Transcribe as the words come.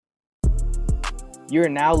You are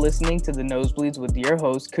now listening to The Nosebleeds with your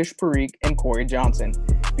hosts, Kush Parikh and Corey Johnson.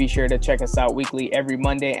 Be sure to check us out weekly every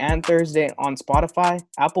Monday and Thursday on Spotify,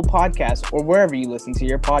 Apple Podcasts, or wherever you listen to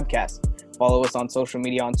your podcasts. Follow us on social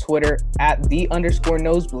media on Twitter at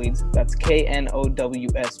 @the_nosebleeds, that's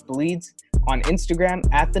KNOWS bleeds, on Instagram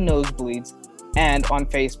at The Nosebleeds, and on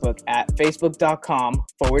Facebook at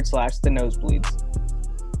facebook.com/The Nosebleeds.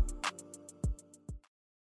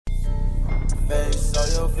 Face all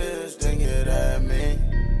your fears, then get at me.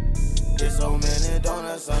 Get so many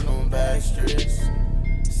donuts on them back streets.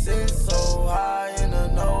 Sit so high in the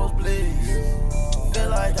nosebleeds. Feel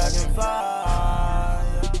like I can fly.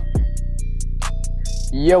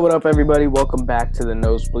 Yo, what up, everybody? Welcome back to the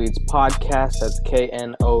Nosebleeds podcast. That's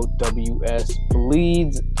KNOWS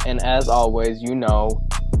bleeds. And as always, you know,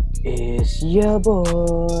 it's your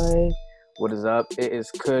boy. What is up? It is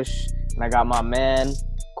Kush. And I got my man,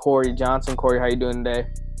 Corey Johnson. Corey, how you doing today?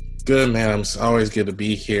 Good, man. It's always good to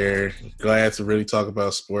be here. Glad to really talk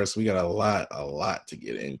about sports. We got a lot to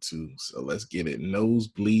get into. So let's get it.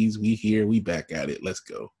 Nosebleeds, we here. We back at it. Let's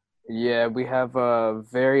go. Yeah, we have a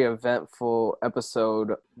very eventful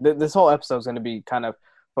episode. This whole episode is going to be kind of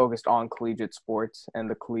focused on collegiate sports and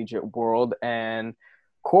the collegiate world. And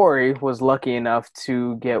Corey was lucky enough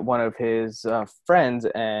to get one of his friends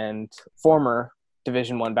and former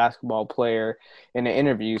Division I basketball player in an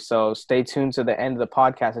interview. So stay tuned to the end of the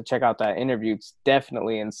podcast to check out that interview. It's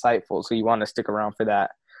definitely insightful, so you want to stick around for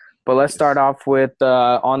that. But let's start off with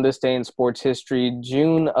on this day in sports history,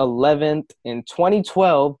 June 11th in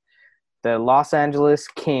 2012, the Los Angeles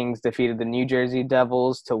Kings defeated the New Jersey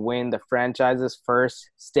Devils to win the franchise's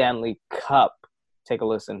first Stanley Cup. Take a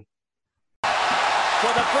listen.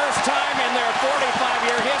 For the first time in their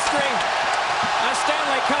 45-year history, a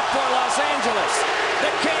Stanley Cup for Los Angeles.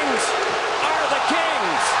 The Kings are the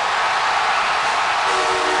Kings.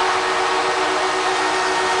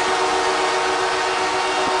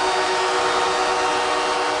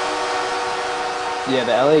 Yeah,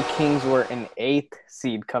 the LA Kings were an 8th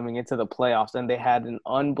seed coming into the playoffs, and they had an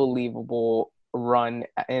unbelievable run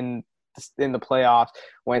in the playoffs.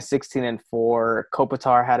 Went 16-4.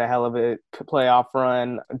 Kopitar had a hell of a playoff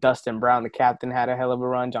run. Dustin Brown, the captain, had a hell of a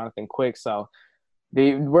run. Jonathan Quick. So,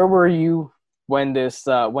 where were you when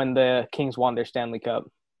the Kings won their Stanley Cup?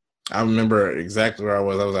 I remember exactly where I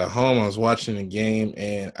was. I was at home. I was watching the game,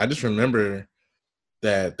 and I just remember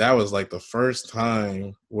that was like the first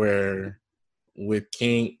time where with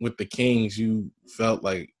the Kings, you felt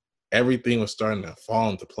like everything was starting to fall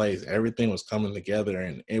into place. Everything was coming together,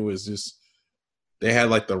 and it was just they had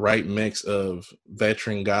like the right mix of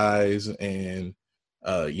veteran guys and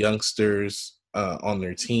youngsters on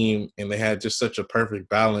their team, and they had just such a perfect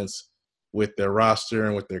balance with their roster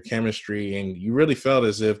and with their chemistry, and you really felt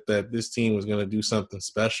as if that this team was going to do something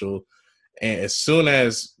special. And as soon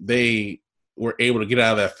as they were able to get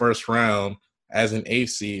out of that first round as an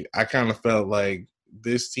 8th seed, I kind of felt like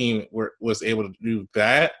this team was able to do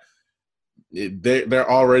that. They're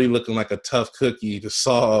already looking like a tough cookie to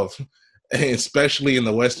solve, especially in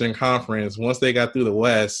the Western Conference. Once they got through the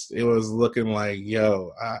West, it was looking like,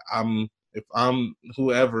 if I'm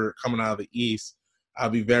whoever coming out of the East, I'll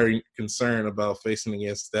be very concerned about facing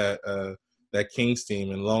against that Kings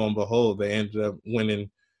team. And lo and behold, they ended up winning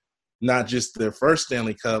not just their first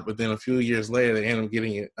Stanley Cup, but then a few years later, they ended up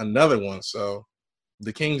getting another one. So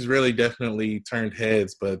the Kings really definitely turned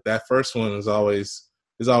heads, but that first one is always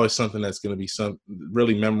something that's going to be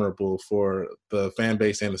really memorable for the fan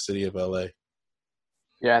base and the city of LA.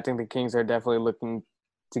 Yeah, I think the Kings are definitely looking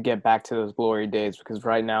to get back to those glory days, because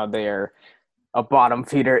right now they are a bottom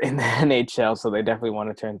feeder in the NHL, so they definitely want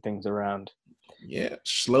to turn things around. Yeah,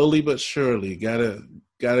 slowly but surely. Gotta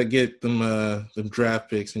get them draft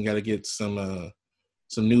picks, and gotta get some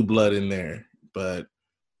new blood in there. But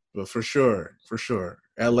for sure,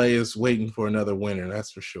 LA is waiting for another winner.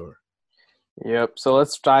 That's for sure. Yep. So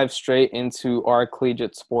let's dive straight into our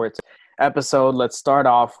collegiate sports episode. Let's start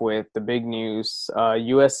off with the big news.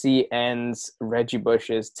 USC ends Reggie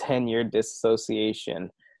Bush's 10-year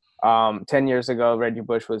disassociation. 10 years ago, Reggie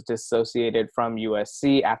Bush was disassociated from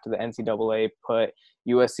USC after the NCAA put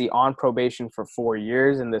USC on probation for 4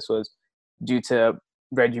 years, and this was due to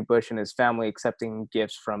Reggie Bush and his family accepting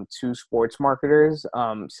gifts from 2 sports marketers.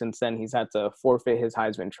 Since then, he's had to forfeit his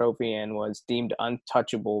Heisman Trophy and was deemed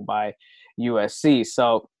untouchable by USC.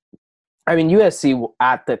 So, I mean, USC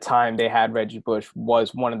at the time they had Reggie Bush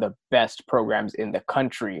was one of the best programs in the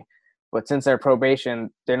country. But since their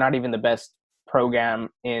probation, they're not even the best program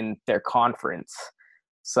in their conference.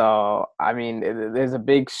 So, I mean, there's a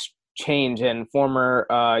big change. And former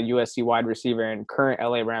USC wide receiver and current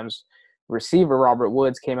LA Rams receiver Robert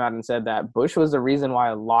Woods came out and said that Bush was the reason why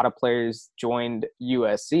a lot of players joined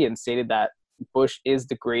USC, and stated that Bush is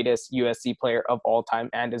the greatest USC player of all time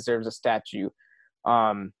and deserves a statue.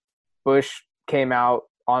 Bush came out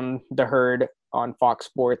on the Herd on Fox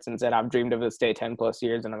Sports and said, "I've dreamed of this day 10 plus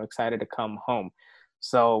years, and I'm excited to come home."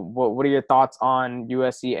 So what are your thoughts on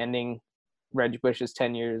USC ending Reggie Bush's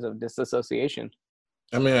 10 years of disassociation?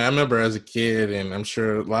 I mean, I remember as a kid, and I'm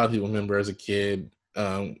sure a lot of people remember as a kid,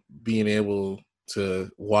 being able to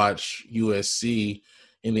watch USC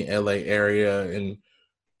in the LA area, and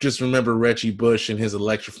just remember Reggie Bush and his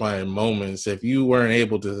electrifying moments. If you weren't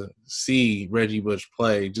able to see Reggie Bush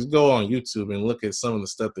play, just go on YouTube and look at some of the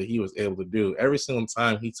stuff that he was able to do. Every single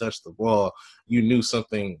time he touched the ball, you knew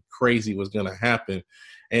something crazy was going to happen.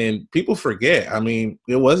 And people forget, I mean,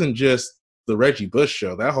 it wasn't just the Reggie Bush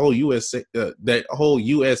show. That whole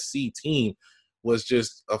USC team was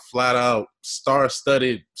just a flat out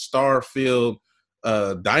star-studded, star-filled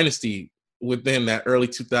dynasty within that early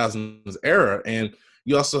 2000s era. And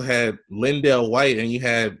you also had Lindell White, and you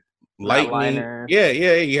had Lightning.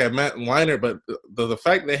 You had Matt Weiner. But the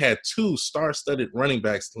fact they had two star-studded running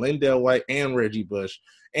backs, Lindell White and Reggie Bush,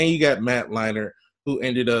 and you got Matt Liner, who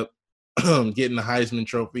ended up getting the Heisman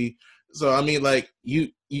Trophy. So, I mean, like, you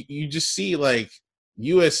just see, like,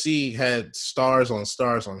 USC had stars on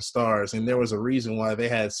stars on stars, and there was a reason why they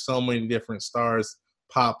had so many different stars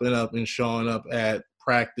popping up and showing up at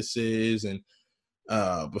practices and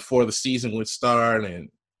before the season would start. And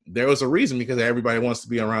there was a reason, because everybody wants to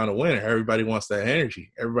be around a winner. Everybody wants that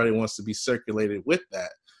energy. Everybody wants to be circulated with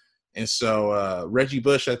that. And so Reggie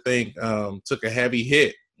Bush, I think, took a heavy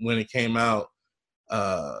hit when it came out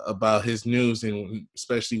about his news, and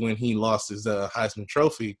especially when he lost his Heisman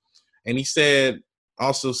Trophy. And he said,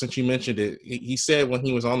 also, since you mentioned it, he said when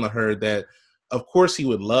he was on the Herd that, of course, he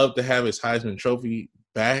would love to have his Heisman Trophy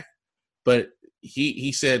back, but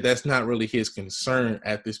he said that's not really his concern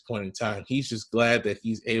at this point in time. He's just glad that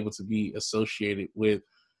he's able to be associated with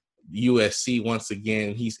USC once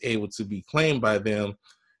again. He's able to be claimed by them.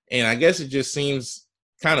 And I guess it just seems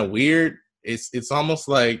kind of weird. It's almost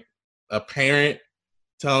like a parent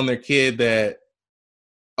telling their kid that,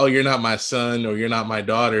 oh, you're not my son or you're not my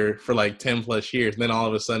daughter for like 10 plus years. And then all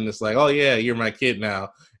of a sudden it's like, oh yeah, you're my kid now.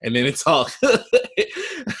 And then it's all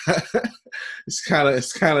it's kind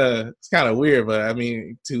of weird, but I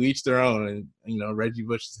mean, to each their own. And, you know, Reggie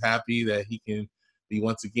Bush is happy that he can be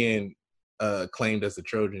once again claimed as the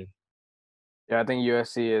Trojan. Yeah, I think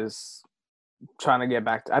USC is trying to get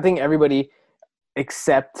back to, I think everybody,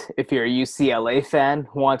 except if you're a UCLA fan,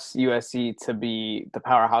 wants USC to be the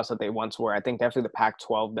powerhouse that they once were. I think definitely the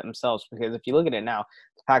Pac-12 themselves, because if you look at it now,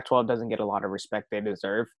 the Pac-12 doesn't get a lot of respect they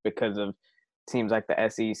deserve because of teams like the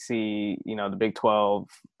SEC, you know, the Big 12,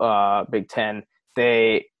 Big 10.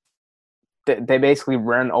 They basically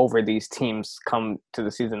run over these teams come to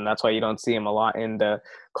the season. That's why you don't see them a lot in the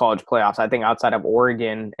college playoffs. I think outside of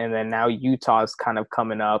Oregon, and then now Utah's kind of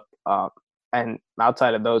coming up, and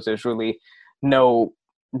outside of those, there's really no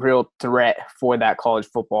real threat for that college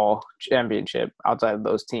football championship outside of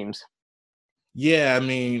those teams. Yeah, I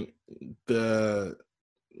mean,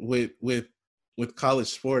 with college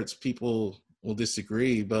sports, people will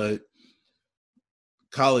disagree, but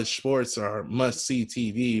college sports are must-see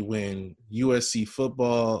TV when USC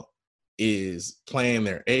football is playing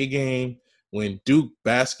their A game, when Duke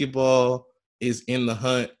basketball is in the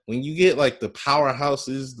hunt, when you get like the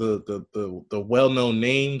powerhouses, the well-known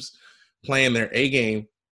names playing their A game,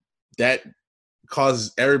 that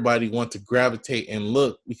causes everybody want to gravitate and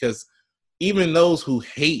look, because even those who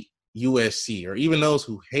hate USC or even those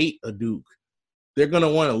who hate a Duke, they're going to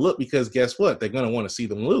want to look, because guess what? They're going to want to see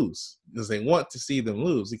them lose, because they want to see them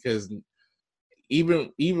lose, because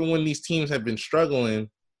even when these teams have been struggling,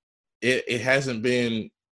 it hasn't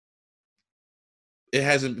been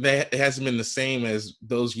the same as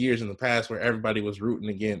those years in the past where everybody was rooting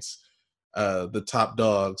against the top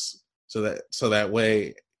dogs, so that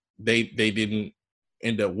way they didn't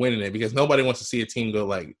end up winning it, because nobody wants to see a team go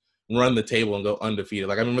like run the table and go undefeated.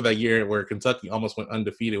 Like I remember that year where Kentucky almost went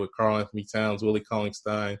undefeated with Karl Anthony Towns, Willie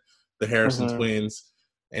Cauley-Stein, the Harrison twins,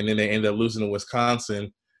 and then they ended up losing to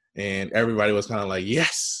Wisconsin, and everybody was kind of like,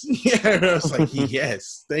 yes. Yeah, I was like,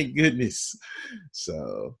 yes, thank goodness.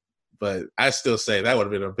 So, but I still say that would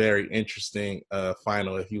have been a very interesting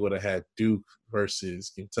final if you would have had Duke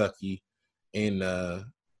versus Kentucky in that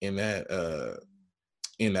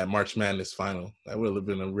March Madness final. That would have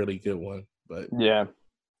been a really good one. But yeah,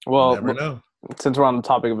 well, never know. Since we're on the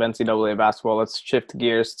topic of NCAA basketball, let's shift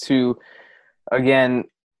gears to, again,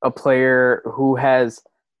 a player who has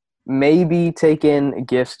maybe take in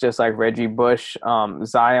gifts just like Reggie Bush.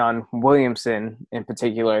 Zion Williamson, in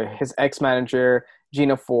particular, his ex-manager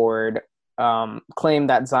Gina Ford claimed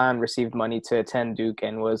that Zion received money to attend Duke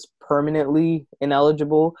and was permanently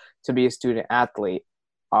ineligible to be a student athlete.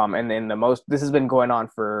 And in this has been going on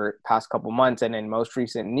for past couple months, and in most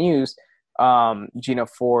recent news, Gina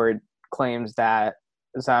Ford claims that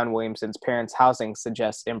Zion Williamson's parents' housing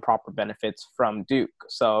suggests improper benefits from Duke.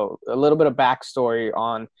 So a little bit of backstory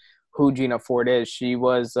on who Gina Ford is. She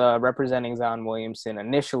was representing Zion Williamson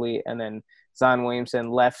initially, and then Zion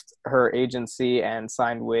Williamson left her agency and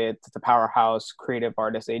signed with the Powerhouse Creative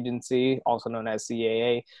Artists Agency, also known as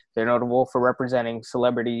CAA. They're notable for representing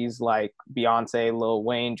celebrities like Beyonce, Lil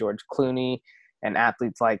Wayne, George Clooney, and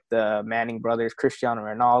athletes like the Manning brothers, Cristiano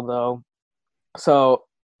Ronaldo. So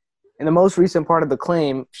in the most recent part of the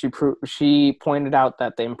claim, she pointed out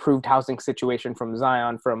that the improved housing situation from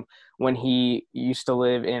Zion from when he used to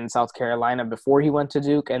live in South Carolina before he went to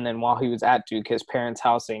Duke, and then while he was at Duke, his parents'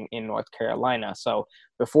 housing in North Carolina. So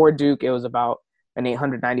before Duke, it was about an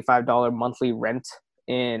 $895 monthly rent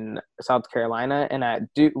in South Carolina, and at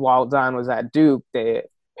Duke, while Zion was at Duke, the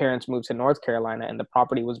parents moved to North Carolina, and the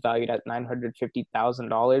property was valued at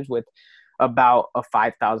 $950,000 with about a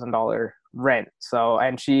 $5,000 rent. So,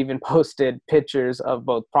 and she even posted pictures of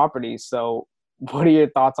both properties. So, what are your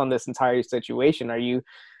thoughts on this entire situation? Are you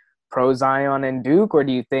pro Zion and Duke, or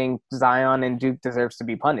do you think Zion and Duke deserves to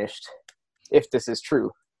be punished if this is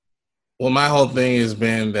true? Well, my whole thing has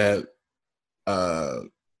been that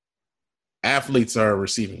athletes are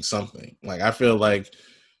receiving something. Like, I feel like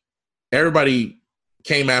everybody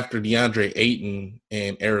came after DeAndre Ayton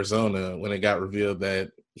in Arizona when it got revealed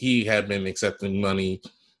that he had been accepting money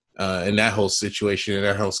in that whole situation and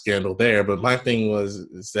that whole scandal there. But my thing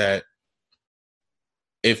is that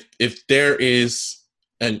if there is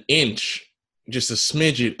an inch, just a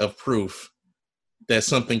smidget of proof that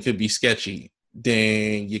something could be sketchy,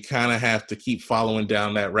 then you kind of have to keep following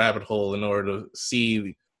down that rabbit hole in order to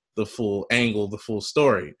see the full angle, the full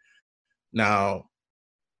story. Now,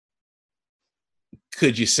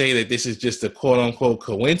 could you say that this is just a quote unquote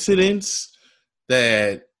coincidence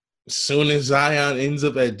that as soon as Zion ends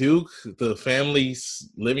up at Duke, the family's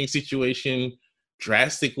living situation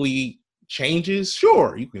drastically changes?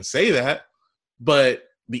 Sure, you can say that, but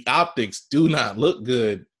the optics do not look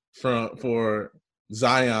good for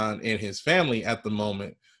Zion and his family at the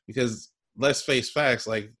moment, because let's face facts,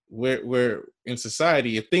 like we're in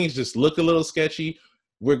society, if things just look a little sketchy,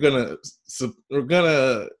 we're gonna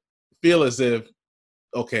feel as if,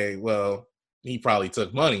 okay, well, he probably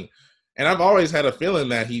took money. And I've always had a feeling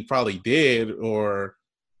that he probably did, or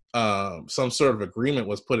some sort of agreement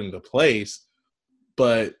was put into place.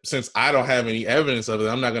 But since I don't have any evidence of it,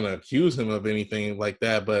 I'm not going to accuse him of anything like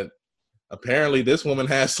that. But apparently this woman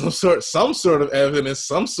has some sort of evidence,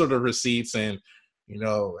 some sort of receipts. And,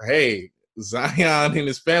 hey, Zion and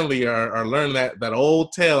his family are learning that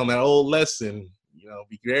old tale and that old lesson.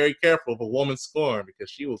 Be very careful of a woman scorned, because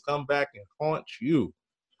she will come back and haunt you.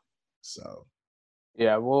 So,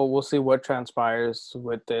 yeah, we'll see what transpires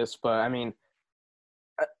with this, but I mean,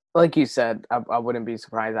 like you said, I wouldn't be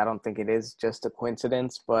surprised. I don't think it is just a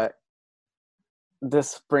coincidence, but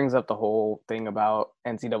this brings up the whole thing about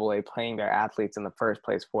NCAA paying their athletes in the first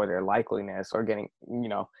place for their likeliness or getting,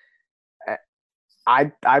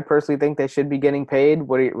 I personally think they should be getting paid.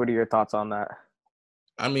 What are your thoughts on that?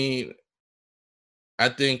 I mean, I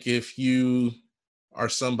think if you are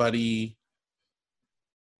somebody,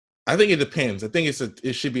 I think it depends. I think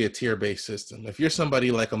it should be a tier-based system. If you're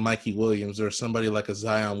somebody like a Mikey Williams or somebody like a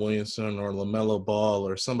Zion Williamson or LaMelo Ball,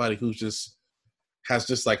 or somebody who just has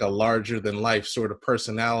just like a larger than life sort of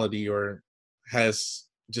personality, or has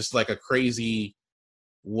just like a crazy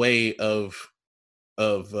way of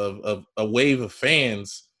a wave of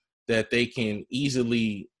fans that they can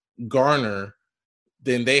easily garner,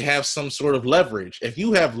 then they have some sort of leverage. If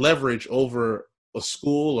you have leverage over a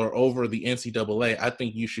school or over the NCAA, I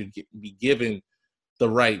think you should be given the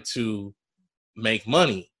right to make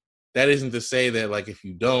money. That isn't to say that, like, if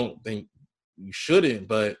you don't, then you shouldn't,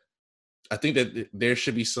 but I think that there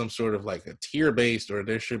should be some sort of like a tier-based, or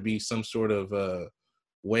there should be some sort of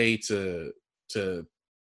way to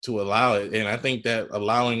allow it. And I think that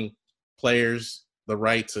allowing players the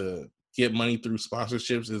right to get money through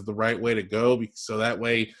sponsorships is the right way to go, so that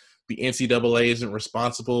way the NCAA isn't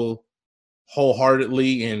responsible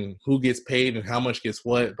wholeheartedly in who gets paid and how much gets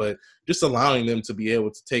what, but just allowing them to be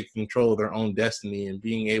able to take control of their own destiny and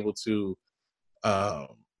being able to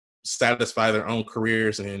satisfy their own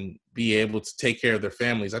careers and be able to take care of their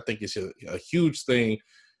families. I think it's a huge thing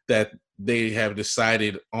that they have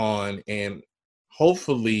decided on, and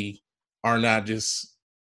hopefully are not just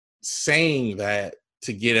saying that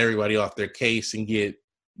to get everybody off their case and get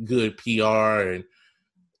good PR and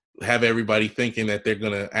have everybody thinking that they're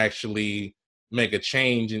going to actually make a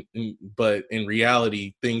change. But in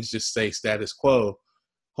reality, things just stay status quo.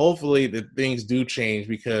 Hopefully that things do change,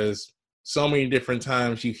 because so many different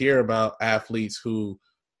times you hear about athletes who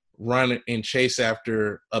run and chase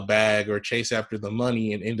after a bag or chase after the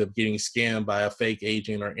money and end up getting scammed by a fake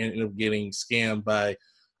agent or end up getting scammed by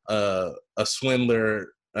a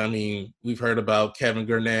swindler. I mean, we've heard about Kevin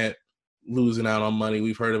Garnett losing out on money.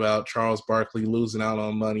 We've heard about Charles Barkley losing out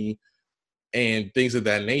on money and things of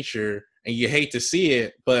that nature. And you hate to see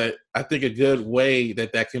it, but I think a good way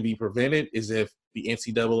that can be prevented is if the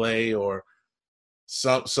NCAA or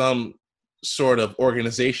some sort of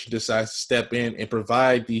organization decides to step in and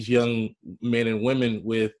provide these young men and women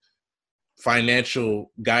with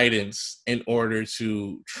financial guidance in order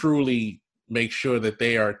to truly make sure that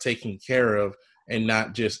they are taken care of and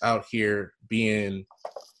not just out here being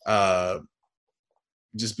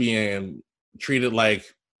just being treated like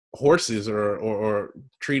horses or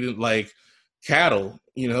treated like cattle,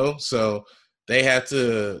 So they have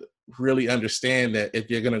to really understand that if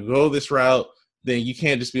you're going to go this route, then you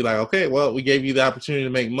can't just be like, okay, well, we gave you the opportunity to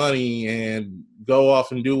make money and go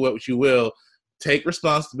off and do what you will. Take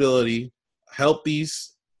responsibility, help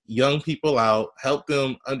these young people out, help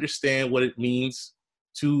them understand what it means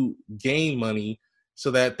to gain money, so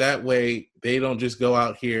that way they don't just go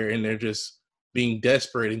out here and they're just being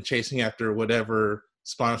desperate and chasing after whatever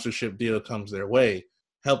sponsorship deal comes their way.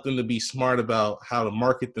 Help them to be smart about how to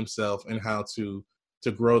market themselves and how to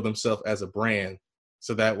grow themselves as a brand,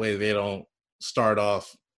 so that way they don't start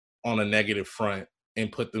off on a negative front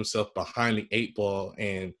and put themselves behind the 8 ball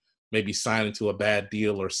and maybe sign into a bad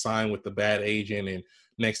deal or sign with a bad agent. And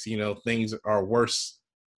next thing you know, things are worse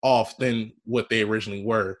off than what they originally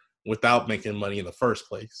were without making money in the first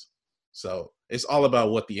place. So it's all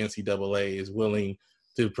about what the NCAA is willing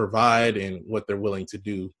to provide and what they're willing to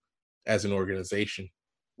do as an organization.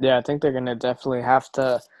 Yeah, I think they're going to definitely have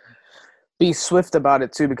to be swift about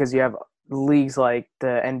it too, because you have leagues like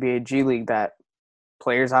the NBA G League that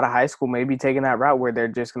players out of high school may be taking that route where they're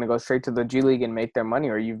just going to go straight to the G League and make their money.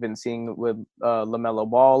 Or you've been seeing with LaMelo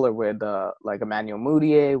Ball or with like Emmanuel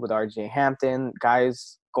Mudiay, with RJ Hampton,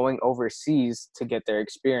 guys going overseas to get their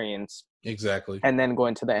experience. Exactly. And then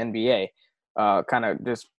going to the NBA, kind of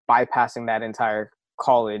just bypassing that entire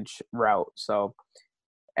college route. So,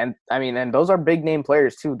 and I mean, and those are big name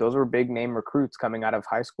players too. Those were big name recruits coming out of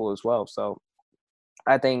high school as well. So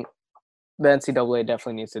I think the NCAA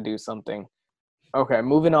definitely needs to do something. Okay,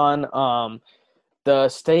 moving on. The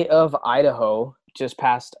state of Idaho just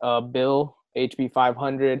passed a bill, HB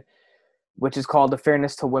 500, which is called the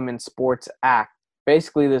Fairness to Women's Sports Act.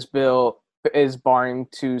 Basically, this bill is barring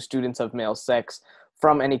to students of male sex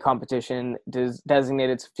from any competition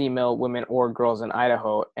designated to female, women, or girls in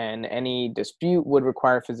Idaho, and any dispute would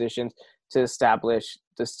require physicians to establish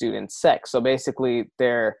the student's sex. So basically,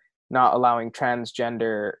 they're not allowing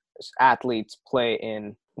transgender athletes play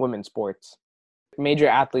in women's sports. Major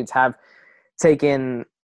athletes have taken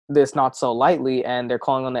this not so lightly, and they're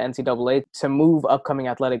calling on the NCAA to move upcoming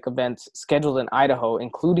athletic events scheduled in Idaho,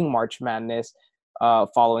 including March Madness,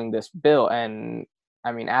 following this bill. And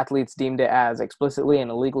I mean, athletes deemed it as explicitly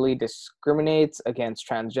and illegally discriminates against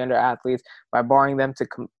transgender athletes by barring them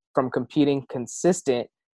from competing consistent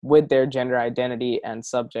with their gender identity and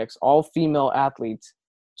subjects all female athletes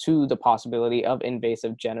to the possibility of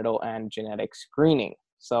invasive genital and genetic screening.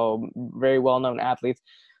 So very well-known athletes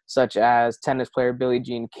such as tennis player Billie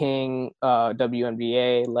Jean King,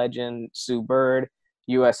 WNBA legend Sue Bird,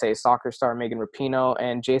 USA soccer star Megan Rapinoe,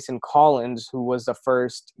 and Jason Collins, who was the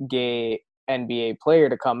first gay NBA player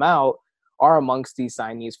to come out, are amongst these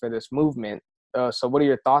signees for this movement. So what are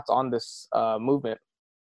your thoughts on this movement?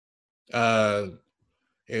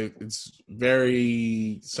 It's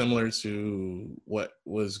very similar to what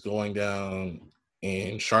was going down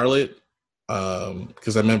in Charlotte.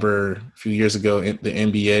 Because I remember a few years ago, the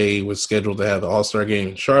NBA was scheduled to have the All-Star game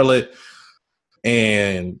in Charlotte,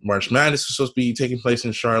 and March Madness was supposed to be taking place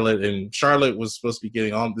in Charlotte, and Charlotte was supposed to be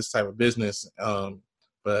getting on this type of business.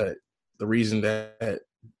 But the reason that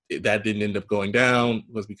didn't end up going down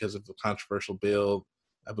was because of the controversial bill.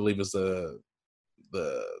 I believe it was the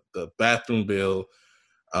bathroom bill,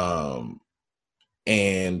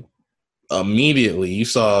 and immediately you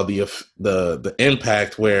saw the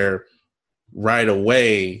impact where right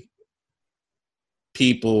away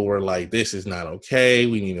people were like, this is not okay.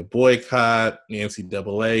 We need a boycott. The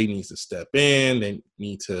NCAA needs to step in. They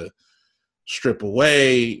need to strip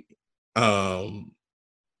away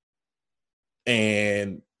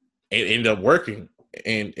and it ended up working,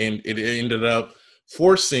 and it ended up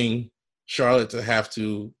forcing Charlotte to have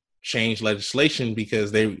to change legislation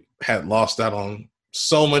because they had lost out on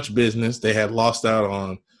so much business. They had lost out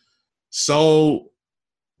on so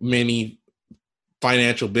many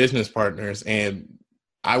financial business partners, and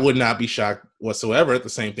I would not be shocked whatsoever if the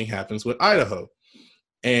same thing happens with Idaho.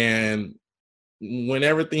 And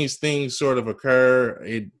whenever these things sort of occur,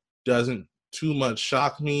 it doesn't too much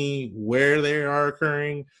shock me where they are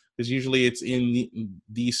occurring, because usually it's in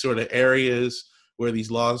these sort of areas where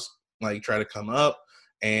these laws like try to come up.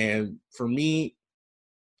 And for me,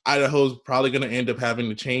 Idaho's probably going to end up having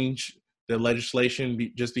to change the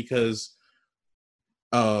legislation just because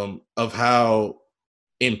of how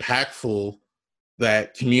impactful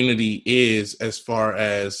that community is, as far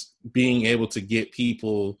as being able to get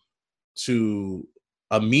people to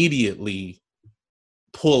immediately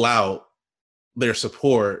pull out their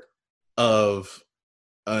support of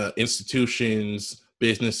institutions,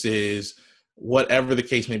 businesses, whatever the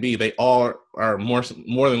case may be. They all are more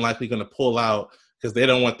than likely going to pull out because they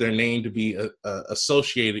don't want their name to be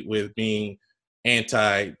associated with being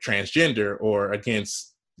anti-transgender or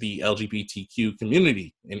against the LGBTQ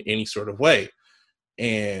community in any sort of way.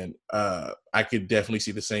 And I could definitely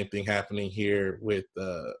see the same thing happening here with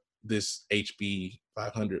this HB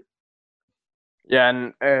 500.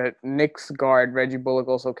 Yeah, and Knicks guard Reggie Bullock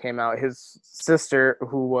also came out. His sister,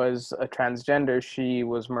 who was a transgender, she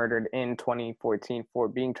was murdered in 2014 for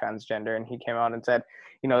being transgender, and he came out and said,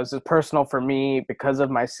 this is personal for me because of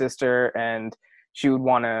my sister, and she would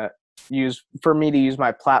want to use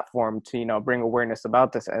my platform to, bring awareness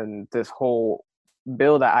about this. And this whole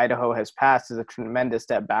bill that Idaho has passed is a tremendous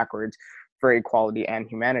step backwards for equality and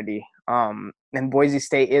humanity. And Boise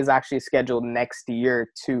State is actually scheduled next year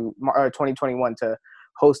 2021 to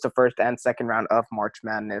host the first and second round of March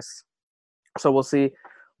Madness. So we'll see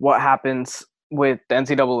what happens with the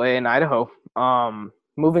NCAA in Idaho.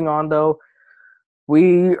 Moving on, though,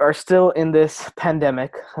 we are still in this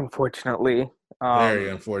pandemic, unfortunately. Very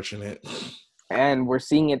unfortunate. And we're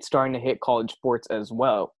seeing it starting to hit college sports as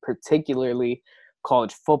well, particularly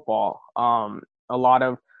college football. A lot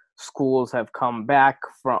of schools have come back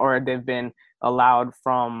or they've been allowed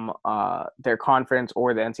from their conference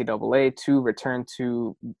or the NCAA to return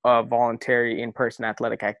to voluntary in-person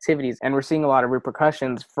athletic activities. And we're seeing a lot of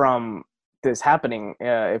repercussions from this happening.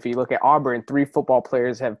 If you look at Auburn, 3 football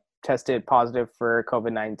players have tested positive for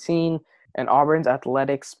COVID-19. And Auburn's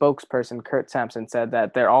athletics spokesperson, Kurt Sampson, said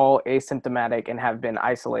that they're all asymptomatic and have been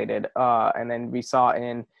isolated. And then we saw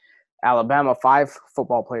in Alabama, 5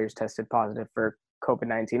 football players tested positive for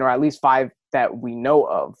COVID-19, or at least 5 that we know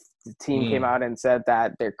of. The team came out and said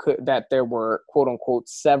that there were quote unquote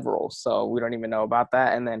several, so we don't even know about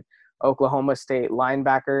that. And then Oklahoma State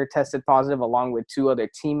linebacker tested positive along with 2 other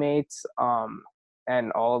teammates,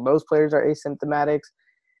 and all of those players are asymptomatics.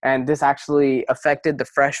 And this actually affected the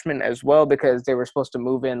freshmen as well because they were supposed to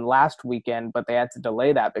move in last weekend, but they had to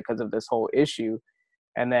delay that because of this whole issue.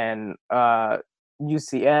 And then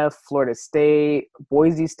UCF, Florida State,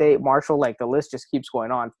 Boise State, Marshall, like the list just keeps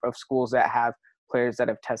going on of schools that have players that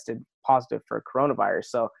have tested positive for coronavirus.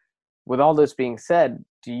 So with all this being said,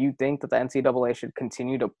 do you think that the NCAA should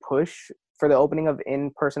continue to push for the opening of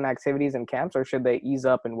in-person activities and camps, or should they ease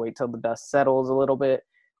up and wait till the dust settles a little bit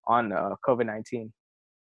on COVID-19?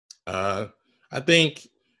 I think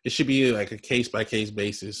it should be like a case-by-case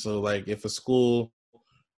basis. So like if a school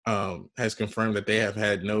has confirmed that they have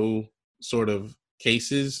had no sort of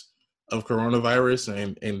cases of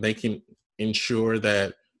coronavirus and they can ensure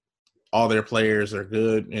that all their players are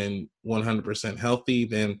good and 100% healthy,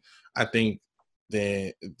 then I think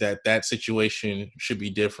that situation should be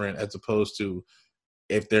different, as opposed to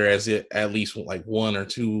if there is at least like 1 or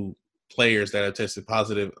 2 players that have tested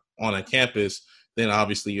positive on a campus, then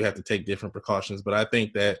obviously you have to take different precautions. But I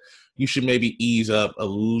think that you should maybe ease up a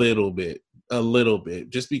little bit,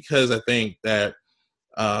 just because I think that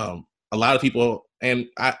a lot of people, and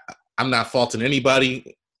I'm not faulting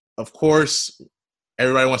anybody. Of course,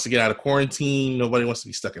 everybody wants to get out of quarantine. Nobody wants to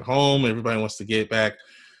be stuck at home. Everybody wants to get back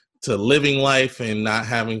to living life and not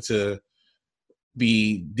having to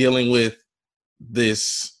be dealing with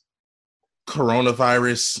this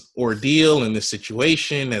coronavirus ordeal and this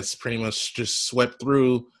situation that's pretty much just swept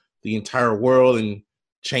through the entire world and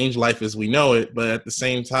changed life as we know it. But at the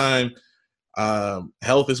same time,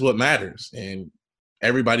 health is what matters, and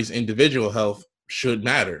everybody's individual health should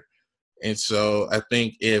matter. And so I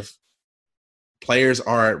think if players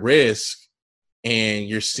are at risk and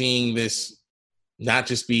you're seeing this not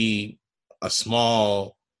just be a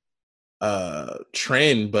small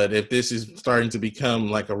trend, but if this is starting to become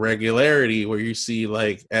like a regularity where you see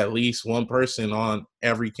like at least one person on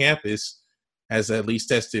every campus has at least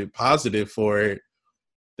tested positive for it,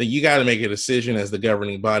 then you got to make a decision as the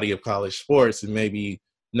governing body of college sports and maybe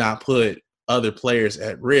not put other players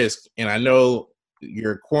at risk. And I know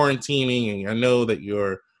you're quarantining, and I know that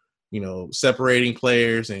you're, separating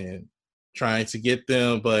players and trying to get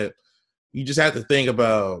them, but you just have to think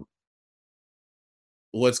about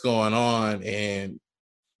what's going on and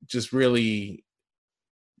just really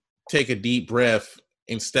take a deep breath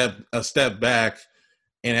and step back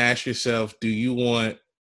and ask yourself, do you want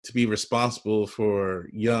to be responsible for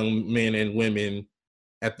young men and women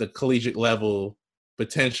at the collegiate level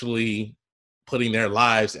potentially putting their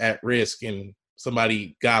lives at risk, and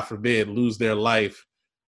somebody, God forbid, lose their life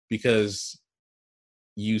because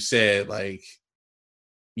you said, like,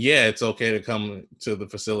 yeah, it's okay to come to the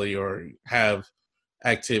facility or have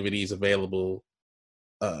activities available.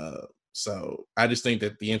 So I just think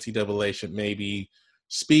that the NCAA should maybe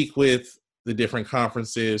speak with the different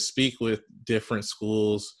conferences, speak with different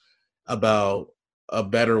schools about a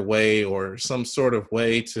better way or some sort of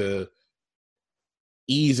way to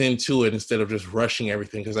ease into it instead of just rushing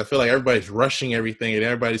everything. Because I feel like everybody's rushing everything and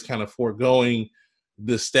everybody's kind of foregoing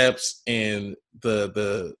the steps and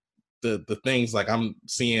the things. Like I'm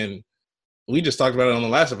seeing, we just talked about it on the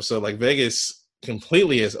last episode, like Vegas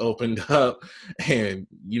completely has opened up and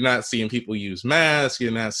you're not seeing people use masks.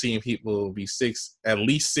 You're not seeing people be at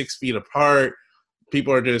least 6 feet apart.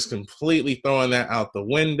 People are just completely throwing that out the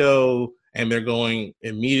window and they're going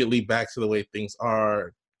immediately back to the way things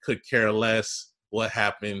are, could care less what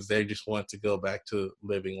happens. They just want to go back to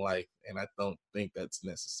living life. And I don't think that's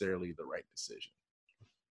necessarily the right decision.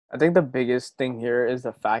 I think the biggest thing here is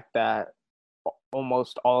the fact that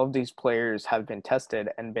almost all of these players have been tested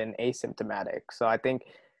and been asymptomatic. So I think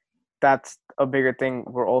that's a bigger thing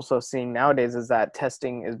we're also seeing nowadays, is that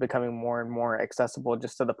testing is becoming more and more accessible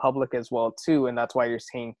just to the public as well too, and that's why you're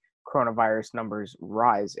seeing coronavirus numbers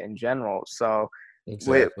rise in general. So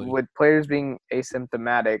Exactly. with players being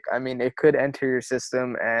asymptomatic, I mean, it could enter your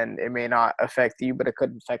system and it may not affect you, but it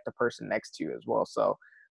could affect the person next to you as well. So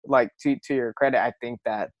like to your credit, I think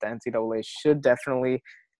that the NCAA should definitely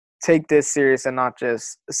take this serious and not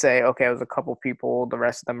just say, okay, it was a couple people, the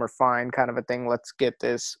rest of them are fine, kind of a thing. Let's get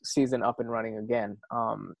this season up and running again.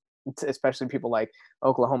 Especially people like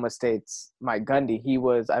Oklahoma State's Mike Gundy. He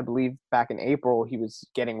was, I believe, back in April, he was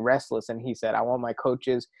getting restless, and he said, I want my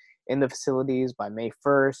coaches in the facilities by May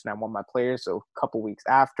 1st, and I want my players so a couple weeks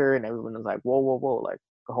after. And everyone was like, whoa, like,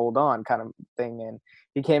 hold on, kind of thing. And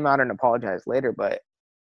he came out and apologized later. But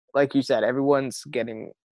like you said, everyone's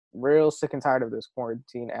getting real sick and tired of this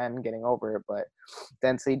quarantine and getting over it, but the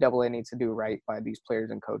NCAA needs to do right by these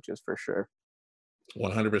players and coaches for sure.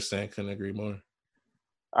 100%, couldn't agree more.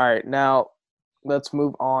 All right, now let's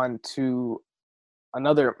move on to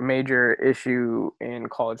another major issue in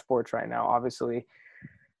college sports right now. Obviously,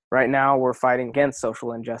 right now we're fighting against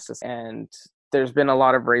social injustice, and there's been a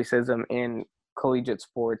lot of racism in collegiate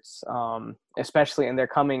sports, especially, and they're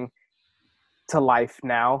coming to life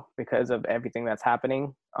now because of everything that's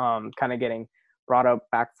happening, kind of getting brought up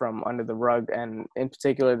back from under the rug. And in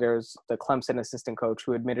particular, there's the Clemson assistant coach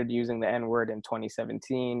who admitted using the N-word in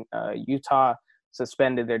 2017. Utah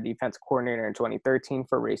suspended their defense coordinator in 2013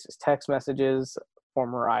 for racist text messages.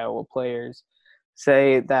 Former Iowa players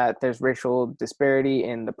say that there's racial disparity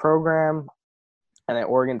in the program. And then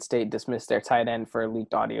Oregon State dismissed their tight end for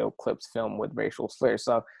leaked audio clips filmed with racial slurs.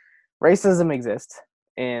 So racism exists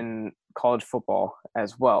in college football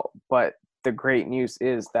as well. But the great news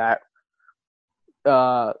is that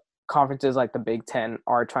conferences like the Big Ten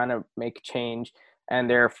are trying to make change, and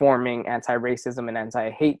they're forming anti-racism and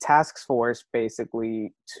anti-hate task force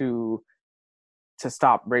basically to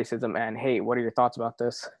stop racism and hate. What are your thoughts about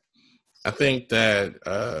this? I think that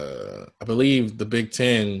I believe the Big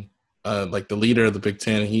Ten, like the leader of the Big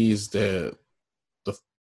Ten, he's the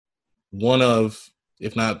one of,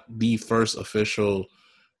 if not the first official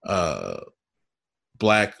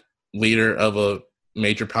Black leader of a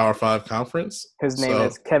major Power 5 conference. His name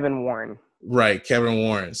is Kevin Warren. Right, Kevin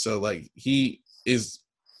Warren. So, like, he is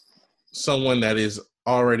someone that is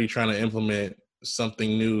already trying to implement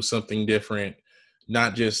something new, something different,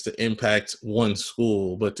 not just to impact one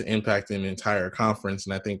school, but to impact an entire conference.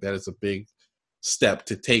 And I think that is a big step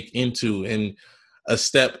to take into, and a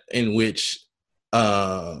step in which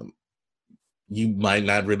you might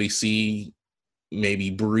not really see maybe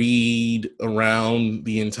breed around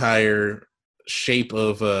the entire shape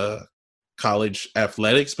of college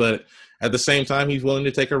athletics, but at the same time, he's willing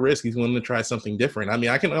to take a risk. He's willing to try something different. I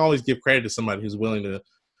mean, I can always give credit to somebody who's willing to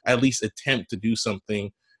at least attempt to do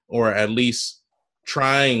something, or at least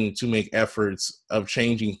trying to make efforts of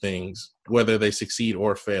changing things, whether they succeed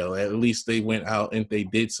or fail. At least they went out and they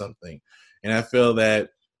did something. And I feel that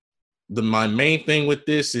my main thing with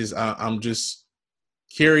this is I'm just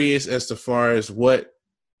curious as to far as what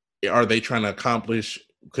are they trying to accomplish?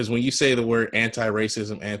 Because when you say the word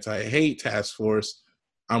anti-racism, anti-hate task force,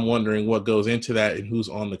 I'm wondering what goes into that and who's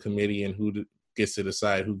on the committee and who gets to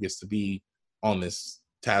decide who gets to be on this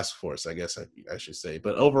task force, I guess I should say.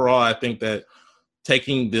 But overall, I think that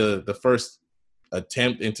taking the first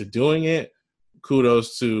attempt into doing it,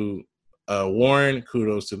 kudos to Warren,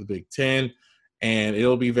 kudos to the Big Ten, and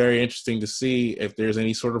it'll be very interesting to see if there's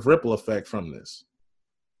any sort of ripple effect from this.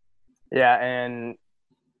 Yeah, and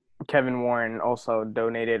Kevin Warren also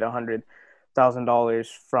donated $100,000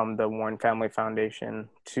 from the Warren Family Foundation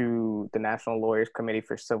to the National Lawyers Committee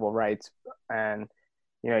for Civil Rights. And,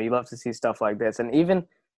 you love to see stuff like this. And even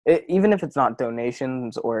if it's not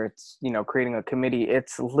donations or it's, creating a committee,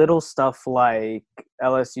 it's little stuff like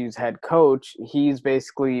LSU's head coach. He's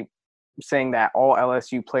basically saying that all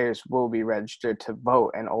LSU players will be registered to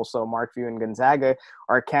vote. And also Mark Few and Gonzaga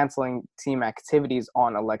are canceling team activities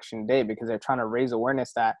on election day because they're trying to raise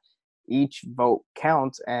awareness that each vote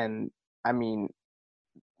counts. And I mean,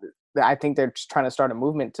 I think they're just trying to start a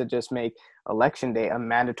movement to just make election day a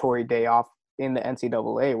mandatory day off in the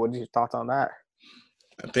NCAA. What are your thoughts on that?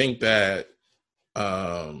 I think that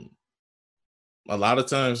a lot of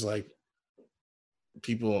times, like,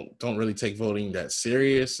 people don't really take voting that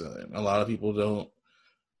serious. And a lot of people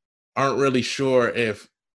aren't really sure if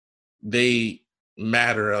they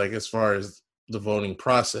matter, like, as far as the voting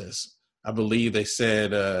process. I believe they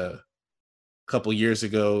said a couple years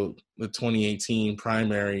ago, the 2018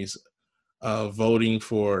 primaries, voting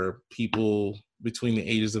for people between the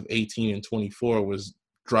ages of 18 and 24 was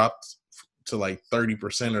dropped to like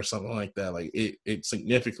 30% or something like that. Like it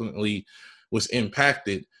significantly was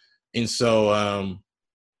impacted. And so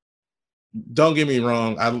don't get me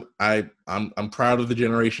wrong, I'm proud of the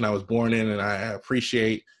generation I was born in, and I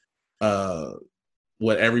appreciate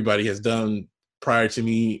what everybody has done prior to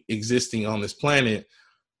me existing on this planet.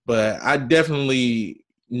 But I definitely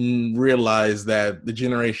realize that the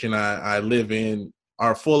generation I live in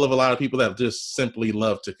are full of a lot of people that just simply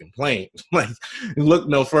love to complain. Like, look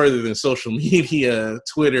no further than social media,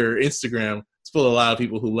 Twitter, Instagram. It's full of a lot of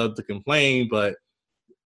people who love to complain, but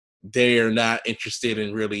they are not interested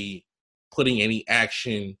in really putting any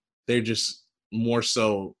action. They're just more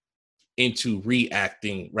so into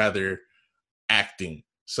reacting rather acting.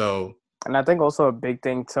 So, and I think also a big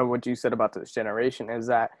thing to what you said about this generation is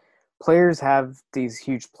that players have these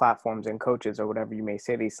huge platforms and coaches or whatever you may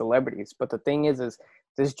say, these celebrities. But the thing is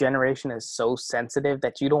this generation is so sensitive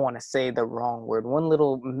that you don't want to say the wrong word. One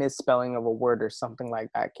little misspelling of a word or something like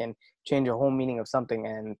that can change a whole meaning of something.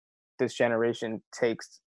 And this generation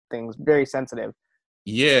takes things very sensitive.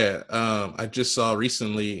 Yeah. I just saw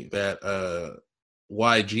recently that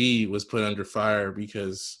YG was put under fire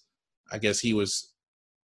because I guess he was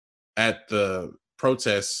at the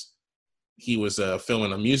protests. He was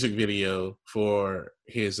filming a music video for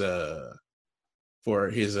his song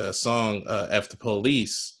F the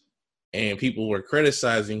Police, and people were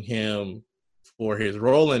criticizing him for his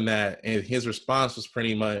role in that, and his response was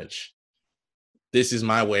pretty much, this is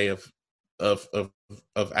my way of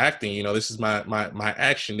acting. This is my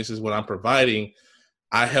action. This is what I'm providing.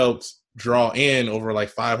 I helped draw in over like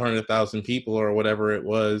 500,000 people or whatever it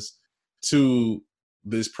was to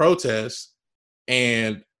this protest,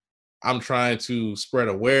 and I'm trying to spread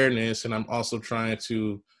awareness, and I'm also trying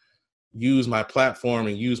to use my platform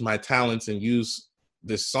and use my talents and use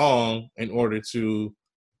this song in order to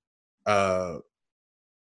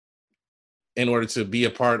be a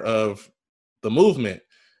part of the movement.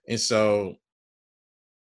 And so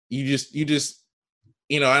you just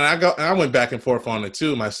and I went back and forth on it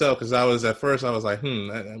too myself, because I was like,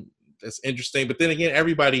 that's interesting. But then again,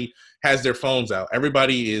 everybody has their phones out.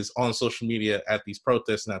 Everybody is on social media at these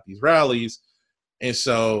protests and at these rallies. And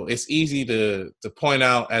so it's easy to point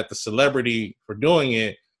out at the celebrity for doing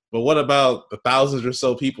it. But what about the thousands or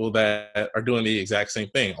so people that are doing the exact same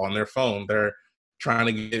thing on their phone? They're trying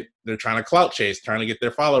to clout chase, trying to get their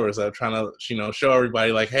followers up, trying to, show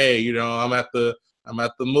everybody like, hey, I'm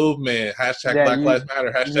at the movement, hashtag Black Lives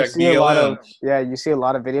Matter, hashtag BLM. You see a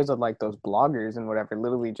lot of videos of like those bloggers and whatever,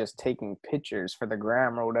 literally just taking pictures for the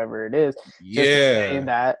gram or whatever it is. Yeah. Just to say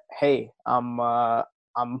that, hey, I'm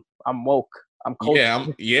woke. I'm cultured.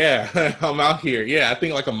 I'm out here. Yeah, I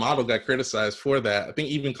think like a model got criticized for that. I think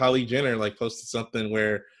even Kylie Jenner like posted something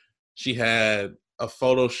where she had a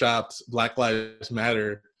photoshopped Black Lives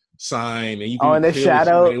Matter sign, and you Oh, in can the clearly see that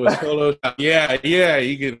shadow. it was Photoshopped. Yeah,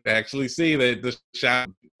 you could actually see that the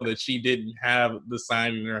shadow that she didn't have the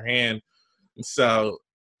sign in her hand. So,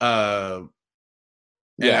 and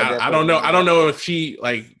Yeah, I I definitely don't know. remember I don't that. know if she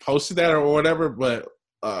like posted that or whatever, but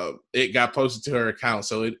it got posted to her account,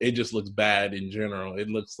 so it just looks bad in general. It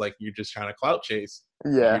looks like you're just trying to clout chase.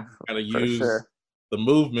 You're Yeah, trying to for use sure. the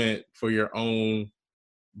movement for your own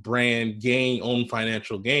brand gain, own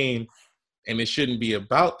financial gain, and it shouldn't be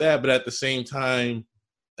about that. But at the same time,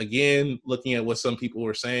 again, looking at what some people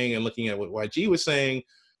were saying and looking at what YG was saying,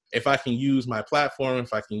 if I can use my platform,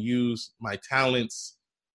 if I can use my talents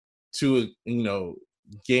to,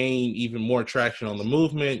 gain even more traction on the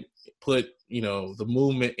movement, put, the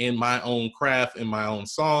movement in my own craft, in my own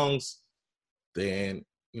songs, then,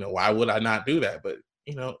 why would I not do that? But,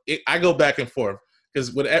 I go back and forth because,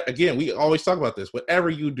 again, we always talk about this. Whatever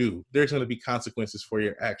you do, there's going to be consequences for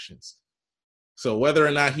your actions. So whether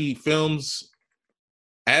or not he films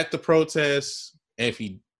at the protest, if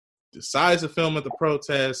he decides to film at the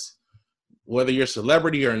protest, whether you're a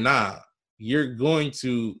celebrity or not, you're going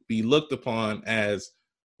to be looked upon as,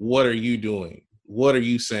 what are you doing? What are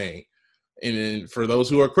you saying? And then for those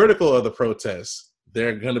who are critical of the protests,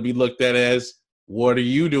 they're going to be looked at as, what are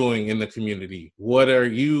you doing in the community? What are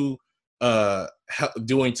you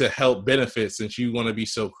doing to help benefit, since you want to be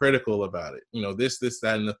so critical about it? This,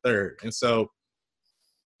 that, and the third. And so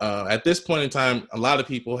at this point in time, a lot of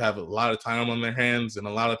people have a lot of time on their hands, and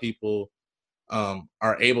a lot of people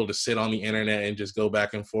are able to sit on the internet and just go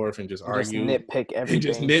back and forth and just Just argue nitpick and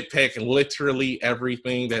just everything. nitpick literally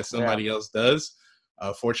everything that Yeah. somebody else does.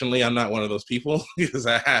 Fortunately, I'm not one of those people because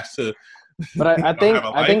I have to But I have think a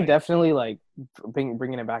I life. think definitely like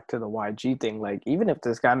bringing it back to the YG thing. Like even if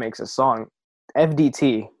this guy makes a song,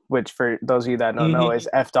 FDT, which for those of you that don't know Mm-hmm. is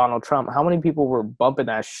F Donald Trump. How many people were bumping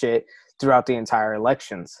that shit throughout the entire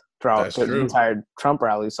elections, throughout That's the true. entire Trump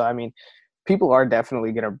rally? So I mean, people are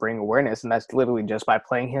definitely gonna bring awareness, and that's literally just by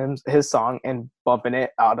playing his song and bumping it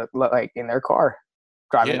out of like in their car,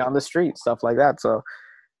 driving Yeah. down the street, stuff like that. So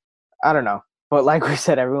I don't know, but like we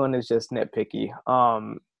said, everyone is just nitpicky.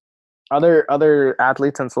 Other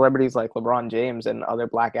athletes and celebrities like LeBron James and other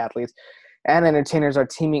black athletes and entertainers are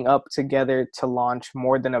teaming up together to launch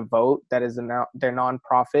More Than a Vote. That is their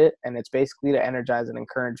nonprofit, and it's basically to energize and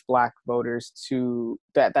encourage black voters to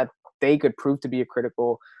that they could prove to be a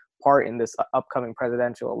critical part in this upcoming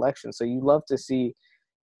presidential election. So you love to see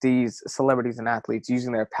these celebrities and athletes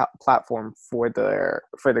using their platform for the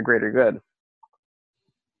greater good.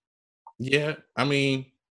 Yeah. I mean,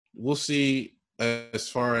 we'll see as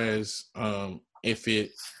far as if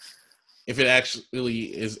it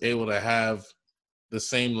actually is able to have the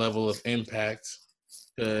same level of impact,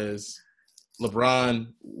 because LeBron,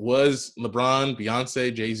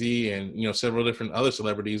 Beyonce, Jay-Z, and several different other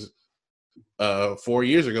celebrities 4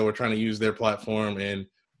 years ago were trying to use their platform, and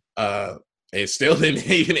it still didn't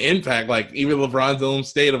even impact. Like even LeBron's own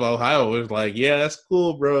state of Ohio was like, "Yeah, that's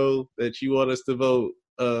cool, bro, that you want us to vote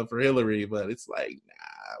for Hillary," but it's like,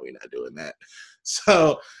 nah, we're not doing that.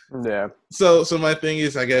 So, Yeah. so my thing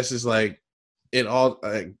is, I guess, is like it all,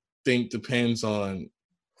 I think, depends on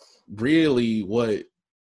really what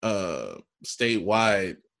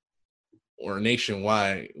statewide or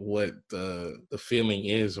nationwide, what the feeling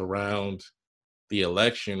is around the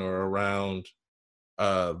election or around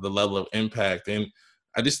the level of impact. And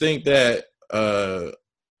I just think that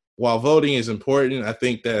while voting is important, I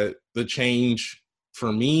think that the change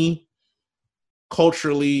for me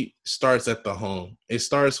culturally starts at the home. It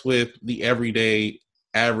starts with the everyday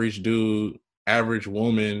average dude, average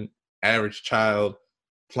woman, average child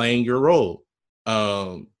playing your role,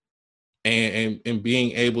 and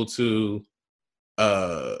being able to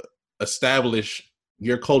uh, establish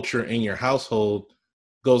your culture in your household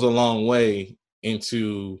goes a long way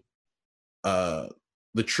into uh,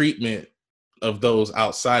 the treatment of those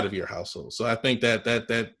outside of your household. So I think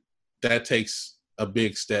that takes a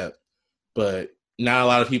big step, but not a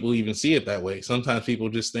lot of people even see it that way. Sometimes people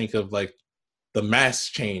just think of like the mass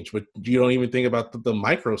change, but you don't even think about the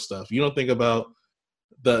micro stuff. You don't think about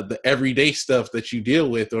the everyday stuff that you deal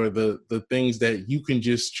with, or the things that you can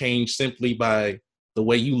just change simply by the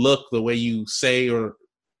way you look, the way you say or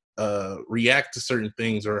react to certain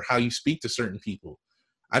things, or how you speak to certain people.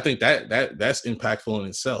 I think that's impactful in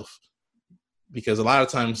itself, because a lot of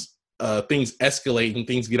times things escalate and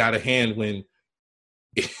things get out of hand when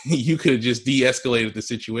you could have just de-escalated the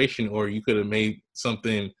situation, or you could have made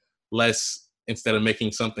something less instead of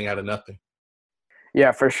making something out of nothing.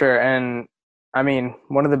 Yeah, for sure. And I mean,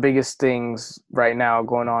 one of the biggest things right now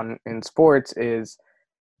going on in sports is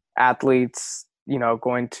athletes,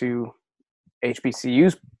 going to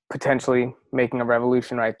HBCUs potentially making a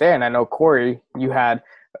revolution right there. And I know, Corey, you had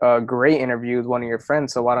a great interview with one of your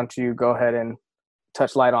friends. So why don't you go ahead and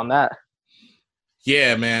touch light on that?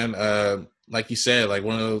 Yeah, man. Like you said, like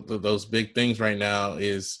one of those big things right now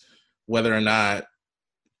is whether or not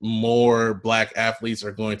more Black athletes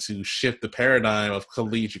are going to shift the paradigm of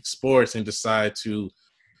collegiate sports and decide to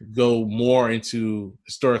go more into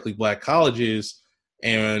historically Black colleges.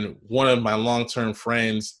 And one of my long-term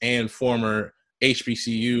friends and former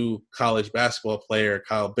HBCU college basketball player,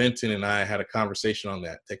 Kyle Benton, and I had a conversation on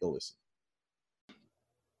that. Take a listen.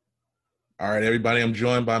 All right, everybody, I'm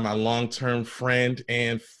joined by my long-term friend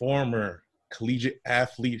and former collegiate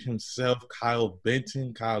athlete himself, Kyle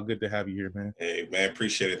Benton. Kyle, good to have you here, man. Hey, man,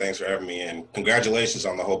 appreciate it. Thanks for having me, and congratulations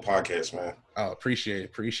on the whole podcast, man. Oh, appreciate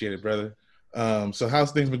it, brother. So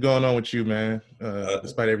how's things been going on with you, man,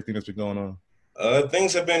 despite everything that's been going on?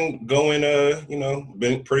 Things have been going,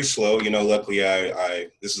 been pretty slow. Luckily, I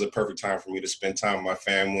this is a perfect time for me to spend time with my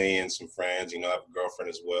family and some friends. I have a girlfriend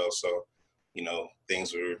as well, so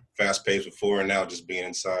things were fast-paced before, and now just being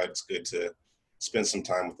inside, it's good to spend some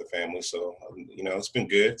time with the family. So, it's been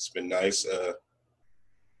good. It's been nice.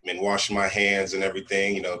 Been washing my hands and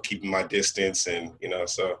everything, keeping my distance, and,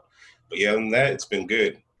 but yeah, other than that, it's been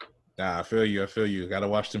good. Nah, I feel you. Got to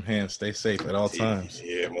wash them hands. Stay safe at all times.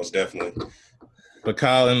 Yeah, most definitely. But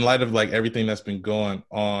Kyle, in light of like everything that's been going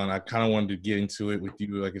on, I kind of wanted to get into it with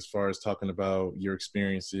you, like as far as talking about your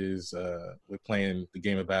experiences with playing the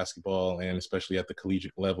game of basketball and especially at the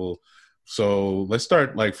collegiate level. So let's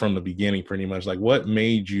start like from the beginning, pretty much. Like, what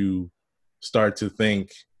made you start to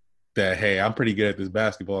think that, hey, I'm pretty good at this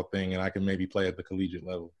basketball thing and I can maybe play at the collegiate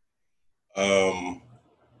level?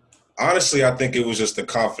 Honestly, I think it was just the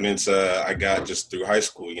confidence I got just through high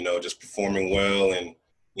school, just performing well. And,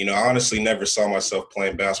 I honestly never saw myself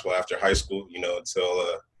playing basketball after high school, until,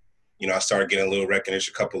 I started getting a little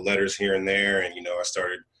recognition, a couple of letters here and there. And, I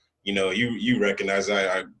started, you recognize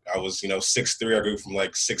I was, 6'3". I grew from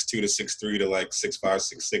like 6'2" to 6'3" to like 6'5",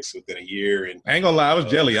 6'6" within a year. And I ain't gonna lie, I was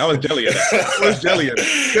jelly of that.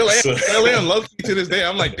 Still am low-key to this day.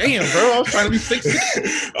 I'm like, damn, bro, I was trying to be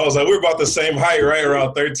 6'6". I was like, we're about the same height, right?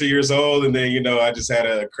 Around 13 years old. And then, I just had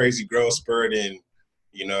a crazy growth spurt, and,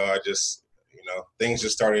 I just, things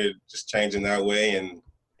just started just changing that way. And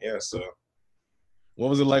yeah, so. What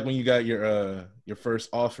was it like when you got your first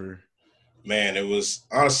offer? Man, it was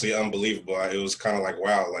honestly unbelievable. It was kind of like,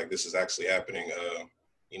 wow, like this is actually happening.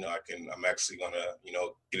 I'm actually gonna,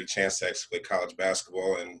 get a chance to actually play college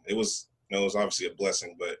basketball, and it was obviously a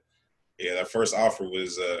blessing. But yeah, that first offer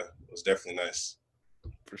was definitely nice.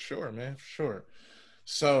 For sure, man, for sure.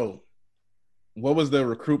 So, what was the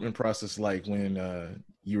recruitment process like when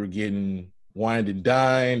you were getting wined and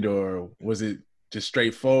dined, or was it just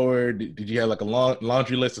straightforward? Did you have like a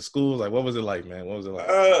laundry list of schools? Like, what was it like, man? What was it like?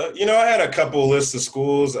 I had a couple lists of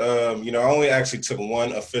schools. I only actually took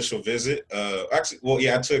one official visit. I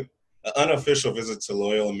took an unofficial visit to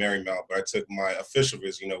Loyola Marymount, but I took my official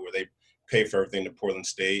visit, where they pay for everything to Portland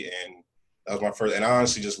State. And that was my first, and I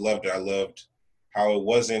honestly just loved it. I loved how it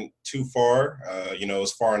wasn't too far. It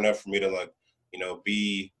was far enough for me to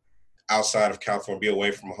be outside of California, be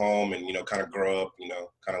away from home, and, kind of grow up,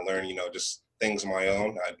 kind of learn, just things of my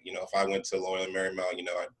own. If I went to Loyola Marymount,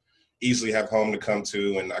 I'd easily have home to come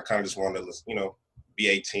to, and I kind of just wanted to, be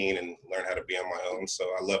 18 and learn how to be on my own. So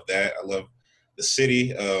I love that. I love the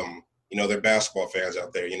city. They're basketball fans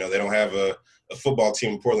out there. They don't have a football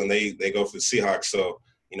team in Portland. They go for the Seahawks. So,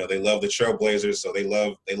 they love the Trailblazers. So they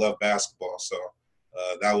love basketball. So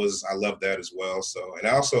I love that as well. So, and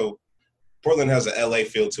also, Portland has an LA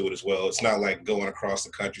feel to it as well. It's not like going across the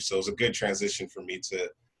country. So it was a good transition for me to,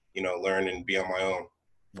 learn and be on my own.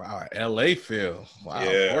 Wow, LA feel. Wow,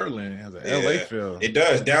 yeah. Portland has an LA feel. It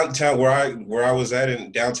does. Downtown where I was at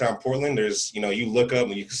in downtown Portland, there's, you look up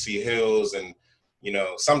and you can see hills, and,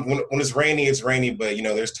 when it's rainy, but,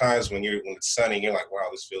 there's times when it's sunny and you're like, wow,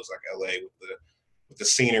 this feels like LA with the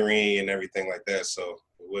scenery and everything like that. So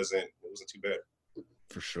it wasn't too bad.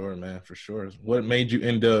 For sure, man. For sure. What made you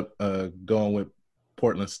end up going with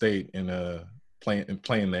Portland State and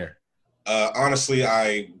playing there? Honestly,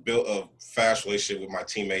 I built a fast relationship with my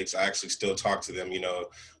teammates. I actually still talk to them.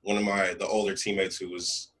 One of the older teammates who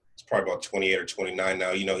was probably about 28 or 29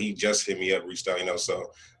 now, he just hit me up, reached out,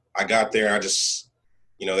 so I got there. And I just,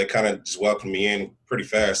 they kind of just welcomed me in pretty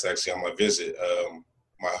fast, actually, on my visit.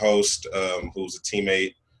 My host, who was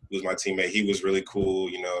my teammate, he was really cool,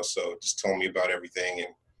 so just told me about everything. And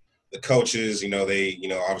the coaches, they,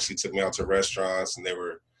 obviously took me out to restaurants, and they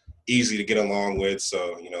were easy to get along with.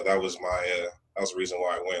 So, that was the reason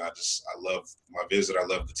why I went. I love my visit. I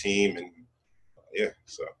love the team, and yeah,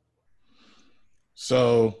 so.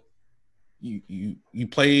 So you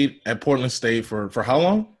played at Portland State for how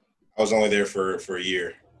long? I was only there for a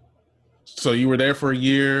year. So you were there for a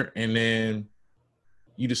year, and then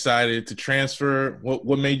you decided to transfer.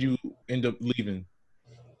 What made you end up leaving?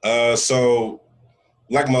 So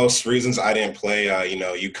like most reasons, I didn't play.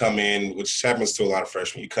 You come in, which happens to a lot of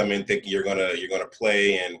freshmen. You come in thinking you're gonna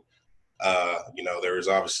play, and there was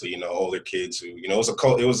obviously older kids who it was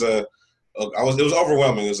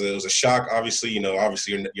overwhelming. It was a shock. Obviously,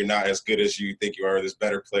 obviously you're not as good as you think you are. There's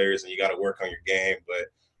better players, and you got to work on your game. But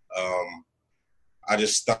I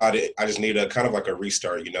just thought I just needed a kind of like a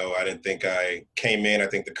restart. I didn't think I came in. I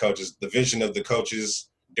think the vision of the coaches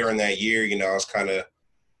during that year, I was kind of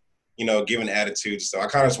given attitude. So I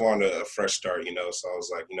kind of just wanted a fresh start. So I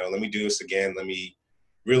was like, let me do this again. Let me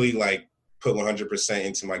really like put 100%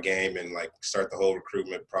 into my game and like start the whole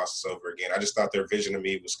recruitment process over again. I just thought their vision of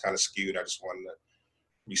me was kind of skewed. I just wanted to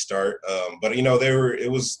restart. But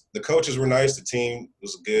the coaches were nice. The team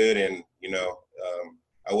was good. And,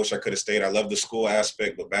 I wish I could have stayed. I love the school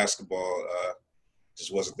aspect, but basketball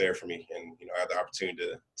just wasn't there for me. And, I had the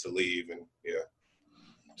opportunity to leave, and yeah.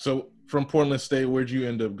 So from Portland State, where'd you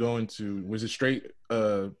end up going to? Was it straight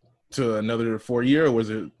to another 4-year, or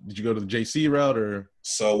did you go to the JC route, or?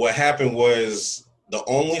 So what happened was the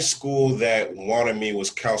only school that wanted me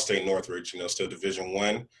was Cal State Northridge, still Division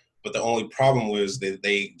I. But the only problem was that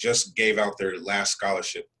they just gave out their last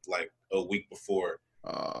scholarship like a week before,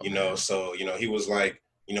 Man. So, he was like,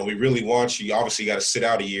 we really want you. Obviously, you got to sit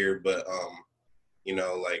out a year, but,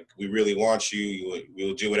 like we really want you.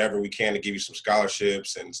 We'll do whatever we can to give you some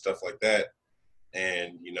scholarships and stuff like that.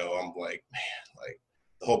 And, I'm like, man, like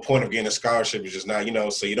the whole point of getting a scholarship is just not,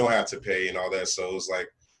 so you don't have to pay and all that. So it was like,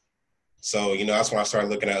 that's when I started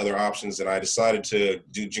looking at other options, and I decided to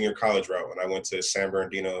do junior college route. And I went to San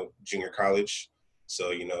Bernardino Junior College.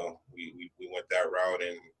 So, we went that route,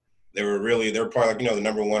 and they were probably like, the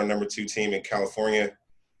number 1 or number 2 team in California.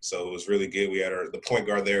 So it was really good. We had the point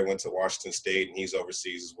guard there went to Washington State, and he's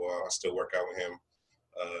overseas as well. I still work out with him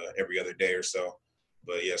every other day or so.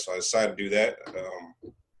 But yeah, so I decided to do that. And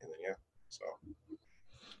then, yeah,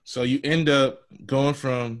 So you end up going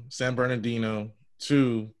from San Bernardino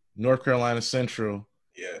to North Carolina Central.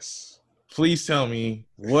 Yes. Please tell me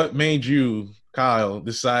what made you, Kyle,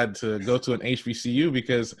 decide to go to an HBCU,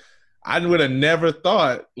 because I would have never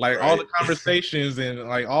thought, like, all the conversations and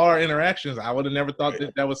like all our interactions, I would have never thought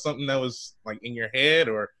that was something that was like in your head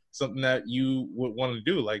or something that you would want to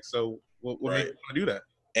do. Like, so what made you want to do that?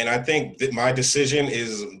 And I think that my decision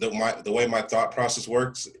is the way my thought process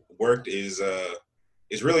worked is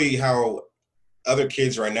really how other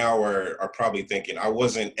kids right now are probably thinking. I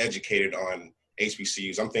wasn't educated on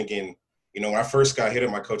HBCUs. I'm thinking, when I first got hit up,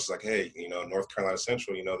 my coach was like, hey, North Carolina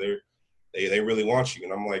Central, they really want you.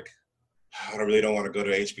 And I'm like, I really don't want to go to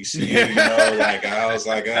HBCU, like I was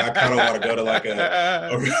like, I kind of want to go to like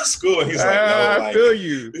a real school. And he's like, no, like, I feel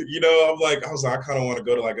you. I'm like, I was like, I kind of want to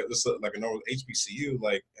go to like a normal HBCU.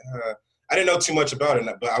 Like, I didn't know too much about it,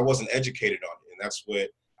 but I wasn't educated on it. And that's what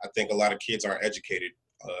I think a lot of kids aren't educated.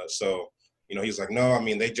 So, he's like, no, I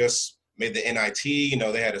mean, they just made the NIT,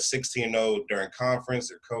 they had a 16-0 during conference.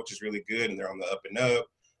 Their coach is really good and they're on the up and up,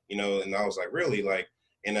 and I was like, really? Like,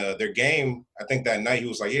 in their game, I think that night he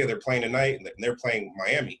was like, yeah, they're playing tonight, and they're playing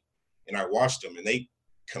Miami. And I watched them, and they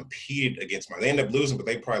competed against Miami. They ended up losing, but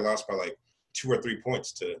they probably lost by like 2 or 3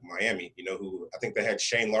 points to Miami, who I think they had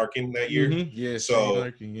Shane Larkin that year. Mm-hmm. Yeah, so, Shane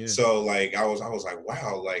Larkin, yeah. So, like, I was like,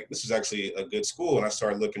 wow, like, this is actually a good school. And I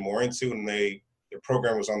started looking more into it, and their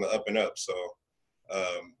program was on the up and up. So,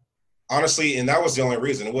 honestly, and that was the only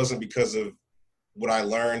reason. It wasn't because of what I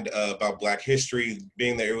learned about Black history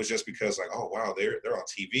being there. It was just because, like, oh wow, they're on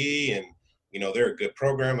TV, and they're a good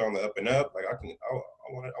program. They're on the up and up. Like, I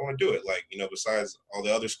want to do it. Like, besides all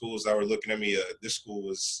the other schools that were looking at me, this school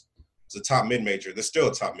was a top mid major. They're still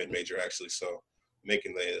a top mid major actually. So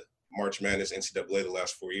making the March Madness NCAA the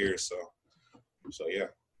last 4 years. So yeah.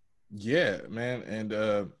 Yeah, man.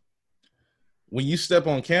 And when you step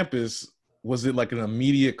on campus, was it like an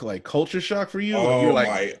immediate like culture shock for you? Oh, you're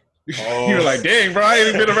like, you're like, dang, bro, I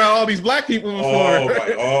ain't been around all these Black people before.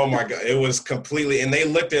 Oh my God. It was completely, and they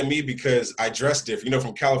looked at me because I dressed different.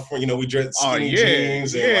 From California, we dressed skinny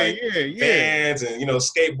jeans and Vans and,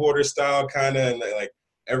 skateboarder style kind of, and like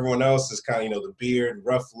everyone else is kind of, the beard,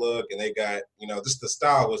 rough look, and they got, just the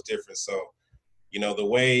style was different. So, the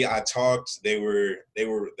way I talked, their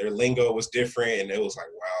lingo was different, and it was like,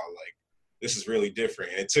 wow, like this is really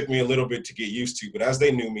different. And it took me a little bit to get used to, but as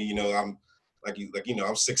they knew me, I'm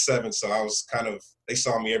 6'7", so I was they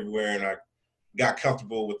saw me everywhere, and got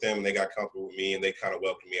comfortable with them and they got comfortable with me and they kind of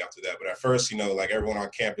welcomed me after that. But at first, like everyone on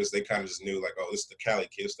campus, they kind of just knew like, oh, this is the Cali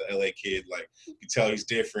kid, it's the LA kid. Like you can tell he's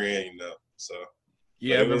different, so.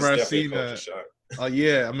 Yeah, I remember I seen Oh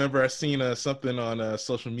yeah, I remember I seen something on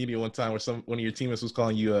social media one time where one of your teammates was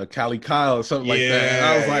calling you Cali Kyle or something like that. And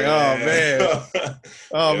I was like,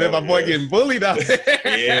 oh man, my boy getting bullied out there.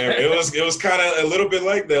 Yeah, it was kind of a little bit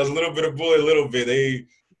like that. It was a little bit of bully, a little bit.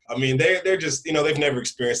 They're just they've never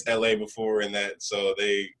experienced LA before and that, so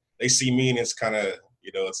they see me and it's kind of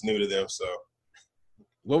it's new to them. So,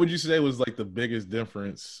 what would you say was like the biggest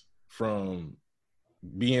difference from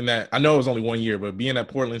being that, I know it was only 1 year, but being at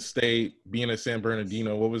Portland State, being at San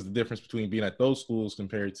Bernardino, what was the difference between being at those schools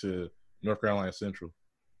compared to North Carolina Central?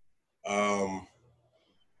 I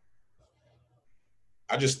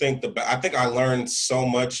just think I think I learned so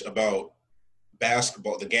much about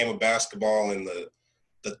basketball, the game of basketball, and the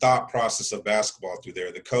thought process of basketball through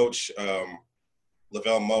there. The coach,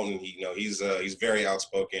 Lavelle Moten, he's very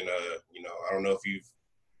outspoken. I don't know if you've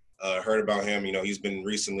heard about him. He's been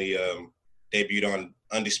recently debuted on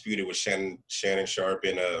Undisputed with Shannon Sharp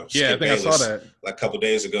and I think Bayless, I saw that like a couple of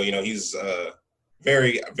days ago. He's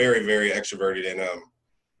very, very, very extroverted, and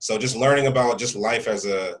so just learning about just life as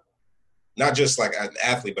not just like an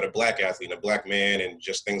athlete, but a black athlete and a black man, and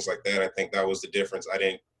just things like that. I think that was the difference. I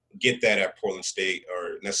didn't get that at Portland State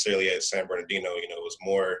or necessarily at San Bernardino.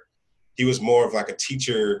 He was more of like a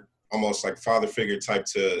teacher, almost like father figure type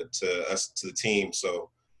to us, to the team. So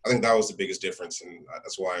I think that was the biggest difference, and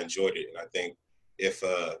that's why I enjoyed it. And I think if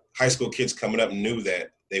high school kids coming up knew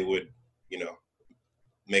that, they would,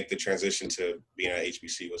 make the transition to being at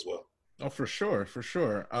HBCU as well. Oh, for sure.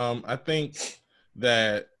 I think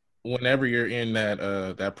that whenever you're in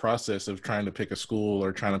that process of trying to pick a school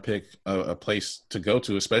or trying to pick a place to go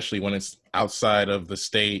to, especially when it's outside of the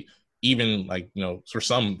state, even like, for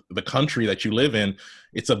the country that you live in,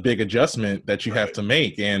 it's a big adjustment that you have to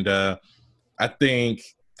make. And I think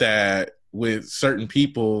that with certain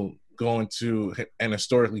people going to an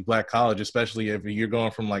historically black college, especially if you're going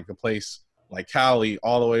from like a place like Cali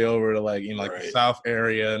all the way over to like the South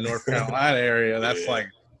area, North Carolina area, that's like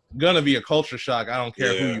gonna be a culture shock. I don't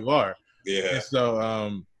care who you are. Yeah. And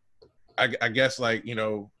so I guess like,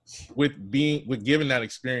 with given that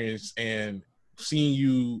experience and seeing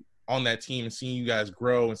you on that team and seeing you guys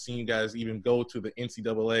grow and seeing you guys even go to the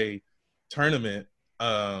NCAA tournament,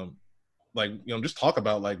 just talk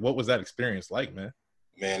about like what was that experience like, man?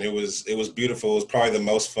 Man, it was beautiful. It was probably the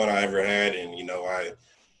most fun I ever had, and I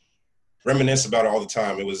reminisce about it all the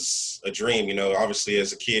time. It was a dream, obviously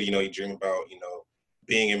as a kid, you dream about,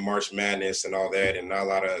 being in March Madness and all that, and not a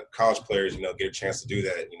lot of college players, get a chance to do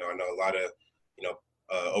that. I know a lot of,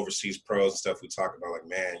 overseas pros and stuff, we talk about like,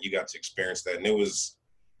 man, you got to experience that. And it was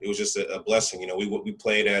just a blessing. We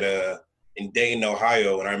played in Dayton,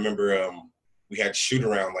 Ohio, and I remember we had shoot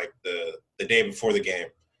around like the day before the game.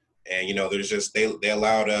 And, there's just, they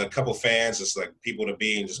allowed a couple fans, just like people to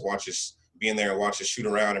be and just be in there and watch us shoot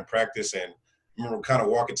around and practice. And I remember kind of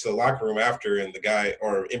walking to the locker room after, and the guy,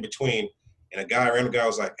 or in between, and a random guy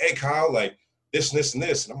was like, "Hey, Kyle, like this and this and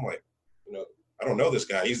this." And I'm like, I don't know this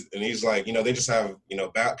guy. He's like, they just have,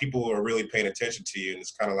 people who are really paying attention to you. And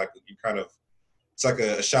it's kind of like, it's like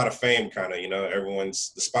a shot of fame kind of, the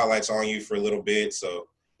spotlight's on you for a little bit. So,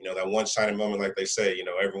 that one shining moment, like they say,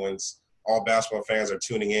 all basketball fans are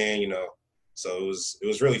tuning in, so it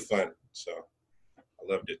was really fun. So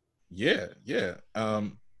I loved it. Yeah.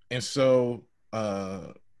 And so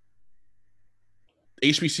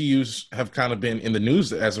HBCUs have kind of been in the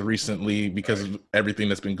news as of recently because of everything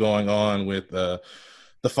that's been going on with the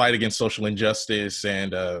fight against social injustice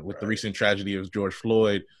and with the recent tragedy of George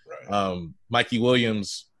Floyd. Mikey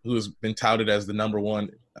Williams, who has been touted as the number one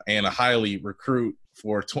and a highly recruit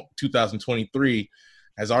for 2023,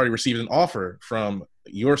 has already received an offer from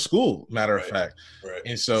your school, matter of fact.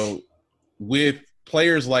 And so with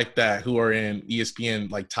players like that who are in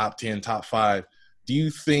ESPN, like top 10, top 5, do you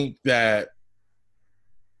think that,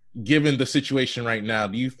 given the situation right now,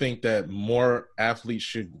 do you think that more athletes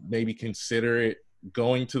should maybe consider it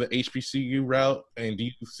going to the HBCU route? And do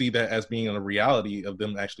you see that as being a reality of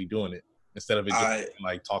them actually doing it instead of it just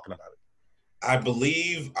like talking about it? I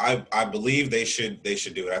believe they should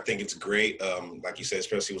do it. I think it's great. Like you said,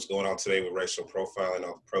 especially what's going on today with racial profiling,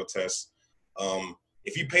 all the protests.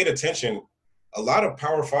 If you paid attention, a lot of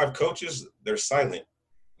Power 5 coaches, they're silent.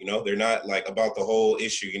 They're not like about the whole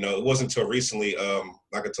issue. It wasn't until recently,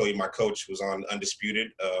 like I told you, my coach was on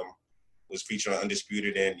Undisputed, was featured on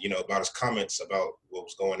Undisputed, and, about his comments about what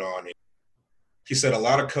was going on. And he said a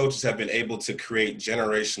lot of coaches have been able to create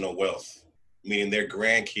generational wealth, meaning their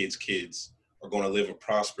grandkids' kids are going to live a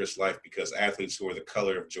prosperous life because athletes who are the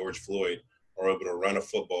color of George Floyd are able to run a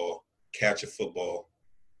football, catch a football,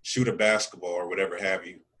 shoot a basketball, or whatever have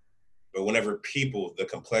you. But whenever people the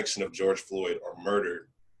complexion of George Floyd are murdered,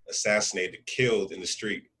 assassinated, killed in the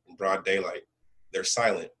street in broad daylight, they're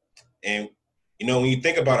silent. And, when you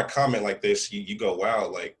think about a comment like this, you go, wow,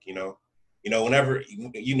 like,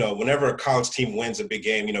 whenever a college team wins a big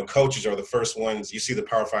game, coaches are the first ones. You see the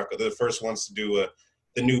Power Five, they're the first ones to do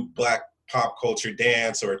the new black pop culture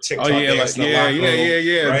dance or a TikTok dance in the locker room.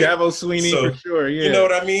 Right? Dabo Sweeney for sure. Yeah, you know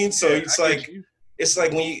what I mean. So it's like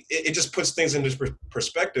when it just puts things into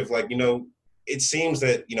perspective. Like it seems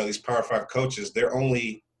that these Power Five coaches, they're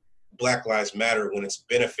only Black Lives Matter when it's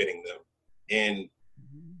benefiting them, and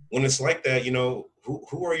when it's like that,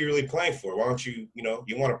 who are you really playing for? Why don't you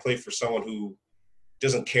want to play for someone who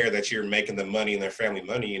doesn't care that you're making them money and their family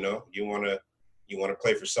money? You want to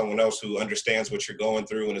play for someone else who understands what you're going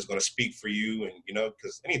through and is going to speak for you, and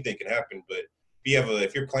because anything can happen. But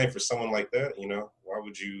if you're playing for someone like that, why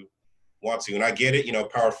would you want to? And I get it,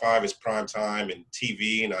 Power Five is prime time and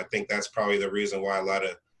TV, and I think that's probably the reason why a lot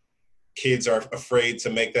of kids are afraid to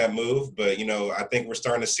make that move. But I think we're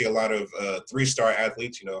starting to see a lot of 3-star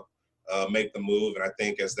athletes, make the move, and I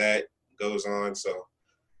think as that goes on, so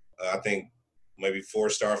I think maybe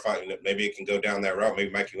 4-star, 5, maybe it can go down that route.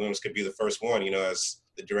 Maybe Mikey Williams could be the first one, as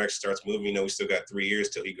the direction starts moving. We still got 3 years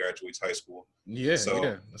till he graduates high school. Yeah,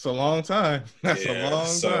 that's a long time. That's a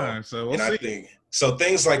long time. So we'll see. I think so.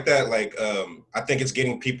 Things like that, like I think it's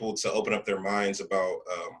getting people to open up their minds about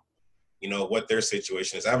what their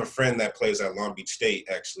situation is. I have a friend that plays at Long Beach State,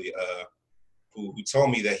 actually, who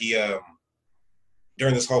told me that he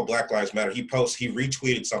during this whole Black Lives Matter, he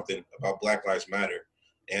retweeted something about Black Lives Matter,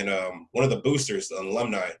 and one of the boosters, the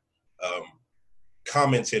alumni,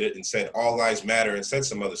 commented it and said all lives matter, and said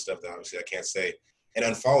some other stuff that obviously I can't say, and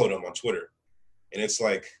unfollowed him on Twitter. And it's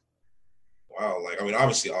like, wow, like, I mean,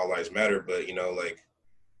 obviously all lives matter, but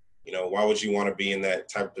why would you want to be in that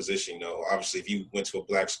type of position? Obviously if you went to a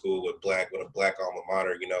black school with a black alma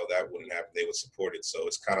mater, that wouldn't happen. They would support it. So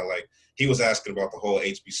it's kind of like he was asking about the whole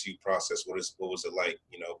HBCU process. What was it like,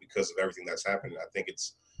 because of everything that's happened? I think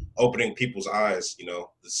it's opening people's eyes,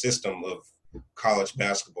 the system of college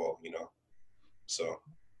basketball, so.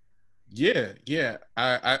 Yeah.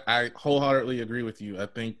 I wholeheartedly agree with you. I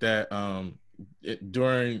think that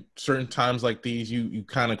during certain times like these, you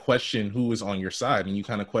kind of question who is on your side, and you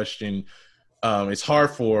kind of question. It's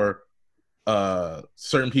hard for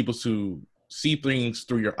certain people to see things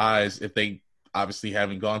through your eyes if they obviously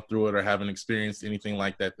haven't gone through it or haven't experienced anything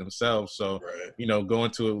like that themselves. So, right.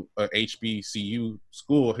 Going to a HBCU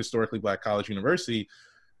school, historically black college university,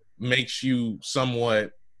 makes you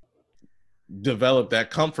somewhat develop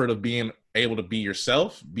that comfort of being able to be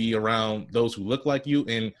yourself, be around those who look like you,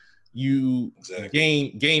 and you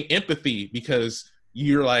gain empathy because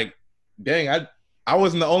you're like, dang, I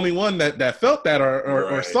wasn't the only one that felt that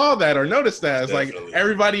or saw that or noticed that. It's Definitely. Like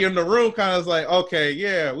everybody in the room kind of is like,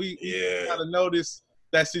 okay, we kind of noticed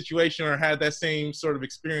that situation or had that same sort of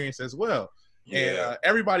experience as well. Yeah. And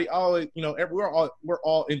everybody, we're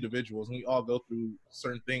all individuals, and we all go through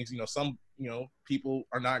certain things. Some people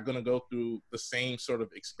are not going to go through the same sort of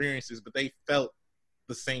experiences, but they felt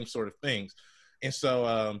the same sort of things. And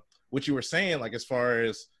so what you were saying, like as far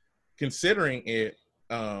as considering it,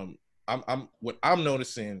 what I'm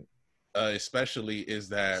noticing, especially, is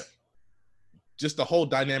that just the whole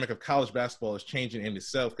dynamic of college basketball is changing in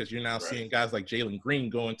itself, because you're now seeing guys like Jalen Green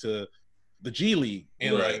going to the G League,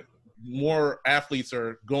 and like more athletes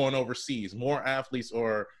are going overseas. More athletes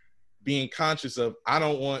are being conscious of, I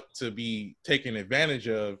don't want to be taken advantage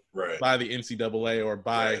of by the NCAA or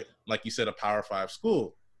by, like you said, a Power 5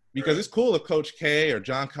 school. Because it's cool if Coach K or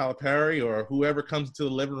John Calipari or whoever comes into the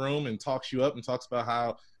living room and talks you up and talks about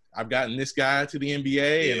how I've gotten this guy to the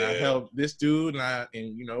NBA and I helped this dude and I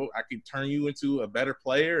could turn you into a better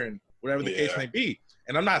player and whatever the case may be.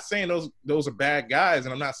 And I'm not saying those are bad guys,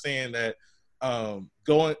 and I'm not saying that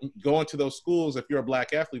going to those schools, if you're a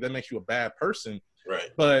black athlete, that makes you a bad person. Right.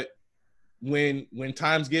 But when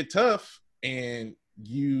times get tough and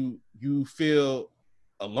you feel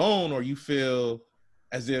alone, or you feel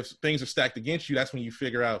as if things are stacked against you, that's when you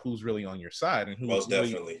figure out who's really on your side and who's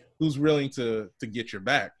willing to get your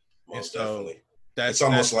back. Most definitely. It's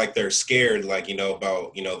almost like they're scared, like,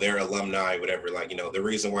 about, their alumni, whatever. Like, the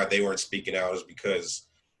reason why they weren't speaking out is because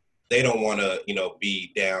they don't want to,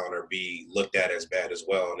 be down or be looked at as bad as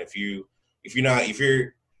well. And if you're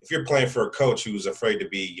playing for a coach who's afraid to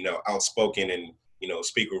be, outspoken and,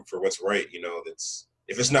 speaking for what's right,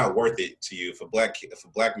 if it's not worth it to you, if a black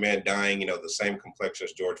man dying, the same complexion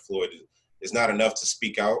as George Floyd is not enough to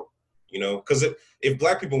speak out, You know, because if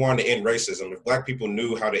black people wanted to end racism, if black people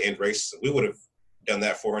knew how to end racism, we would have done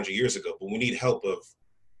that 400 years ago. But we need help of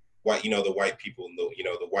white, the white people,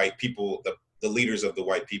 the white people, the leaders of the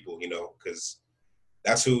white people, because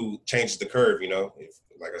that's who changes the curve,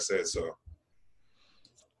 like I said. So.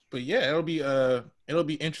 But yeah, it'll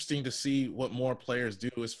be interesting to see what more players do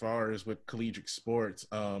as far as with collegiate sports.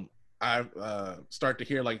 I start to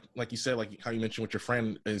hear like you said, like how you mentioned what your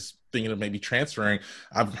friend is thinking of maybe transferring.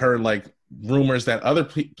 I've heard like rumors that other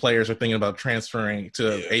players are thinking about transferring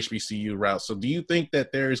to HBCU route. So do you think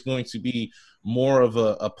that there is going to be more of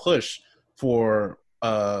a push for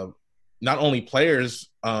not only players,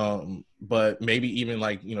 but maybe even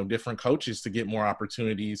like, different coaches to get more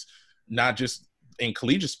opportunities, not just in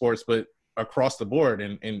collegiate sports, but across the board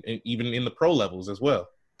and even in the pro levels as well?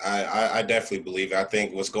 I definitely believe it. I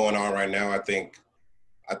think what's going on right now, I think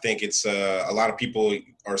it's a lot of people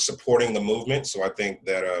are supporting the movement. So I think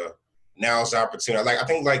that now's the opportunity. I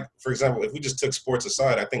think for example, if we just took sports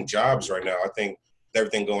aside, I think jobs right now, I think with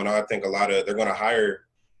everything going on, I think they're going to hire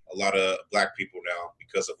a lot of black people now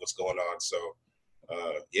because of what's going on. So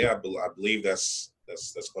I believe that's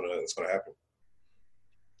going to happen.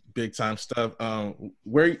 Big time stuff.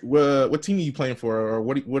 What team are you playing for, or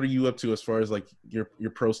what are you up to as far as like your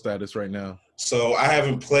pro status right now? So I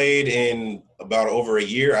haven't played in about over a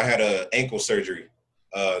year. I had an ankle surgery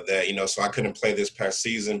so I couldn't play this past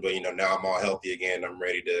season, but now I'm all healthy again. I'm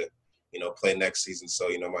ready to play next season. So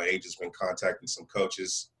my agent's been contacting some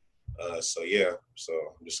coaches. So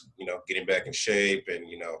I'm just getting back in shape and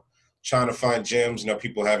trying to find gyms.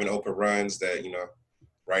 People having open runs that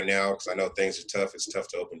right now, because I know things are tough. It's tough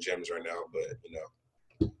to open gyms right now, but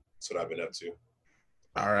that's what I've been up to.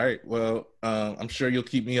 All right. Well, I'm sure you'll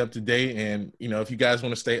keep me up to date, and if you guys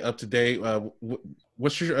want to stay up to date,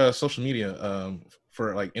 what's your social media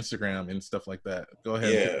for like Instagram and stuff like that? Go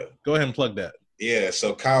ahead and plug that. Yeah.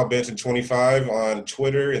 So Kyle Benton 25 on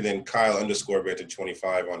Twitter, and then Kyle_Benton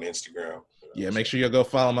 25 on Instagram. Yeah. Make sure you'll go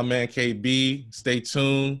follow my man KB. Stay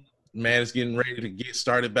tuned. Man is getting ready to get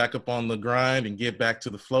started back up on the grind and get back to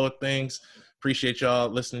the flow of things. Appreciate y'all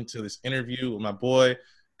listening to this interview with my boy,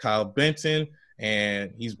 Kyle Benton,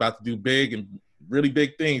 and he's about to do big and really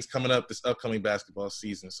big things coming up this upcoming basketball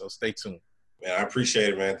season. So stay tuned. Man, I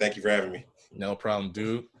appreciate it, man. Thank you for having me. No problem,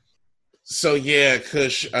 dude. So yeah,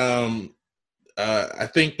 Kush, I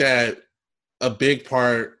think that a big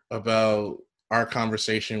part about our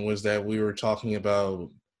conversation was that we were talking about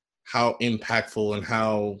how impactful and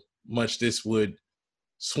how much this would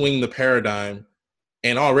swing the paradigm.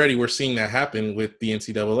 And already we're seeing that happen with the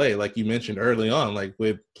NCAA, like you mentioned early on, like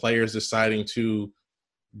with players deciding to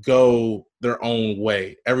go their own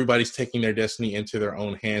way. Everybody's taking their destiny into their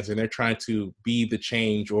own hands, and they're trying to be the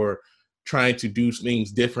change or trying to do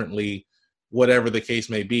things differently, whatever the case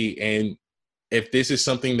may be. And if this is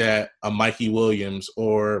something that a Mikey Williams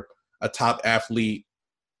or a top athlete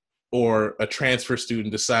or a transfer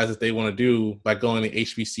student decides that they want to do by going the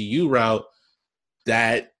HBCU route,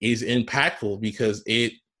 that is impactful because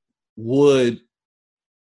it would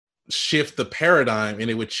shift the paradigm and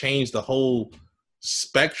it would change the whole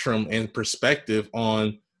spectrum and perspective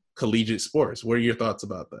on collegiate sports. What are your thoughts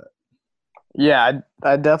about that? Yeah,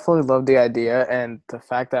 I definitely love the idea, and the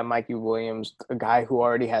fact that Mikey Williams, a guy who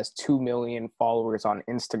already has 2 million followers on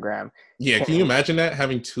Instagram. Yeah, can you imagine that,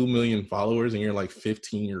 having 2 million followers and you're like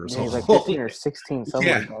 15 years old? He's like 15 or 16,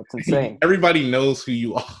 something like that. It's insane. Everybody knows who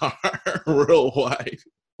you are worldwide.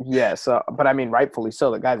 Yeah, so, but I mean, rightfully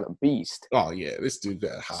so. The guy's a beast. Oh, yeah, this dude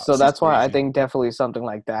got hot. So that's why I think definitely something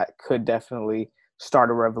like that could definitely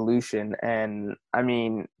start a revolution. And I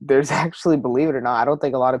mean, there's actually, believe it or not, I don't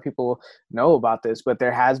think a lot of people know about this, but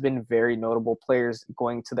there has been very notable players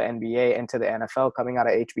going to the NBA and to the NFL coming out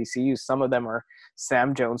of HBCUs. Some of them are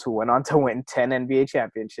Sam Jones, who went on to win 10 NBA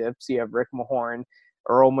championships. You have Rick Mahorn,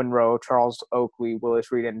 Earl Monroe, Charles Oakley,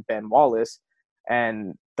 Willis Reed, and Ben Wallace.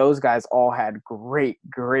 And those guys all had great,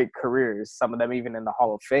 great careers, some of them even in the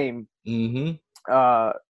Hall of Fame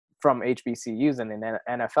from HBCUs. And in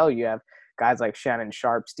NFL, you have guys like Shannon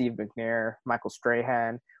Sharp, Steve McNair, Michael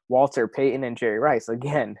Strahan, Walter Payton, and Jerry Rice.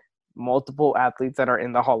 Again, multiple athletes that are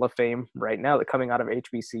in the Hall of Fame right now that coming out of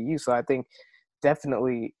HBCU. So I think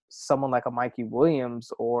definitely someone like a Mikey Williams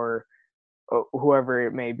or whoever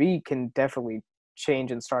it may be can definitely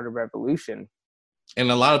change and start a revolution. And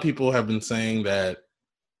a lot of people have been saying that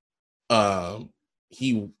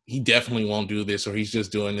he definitely won't do this, or he's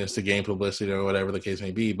just doing this to gain publicity or whatever the case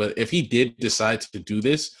may be. But if he did decide to do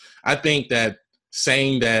this, I think that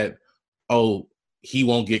saying that, oh, he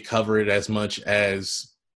won't get covered as much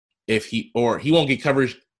as he won't get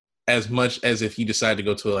coverage as much as if you decide to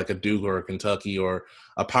go to like a Duke or a Kentucky or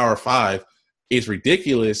a Power 5 is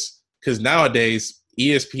ridiculous, because nowadays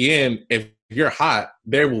ESPN, if you're hot,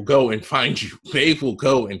 they will go and find you. They will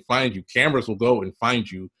go and find you. Cameras will go and find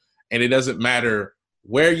you. And it doesn't matter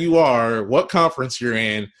where you are, what conference you're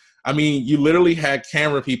in. I mean, you literally had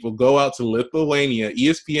camera people go out to Lithuania.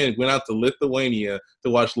 ESPN went out to Lithuania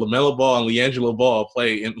to watch LaMelo Ball and LiAngelo Ball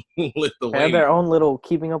play in Lithuania. They had their own little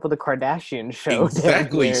Keeping Up with the Kardashians show.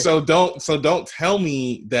 Exactly. So don't tell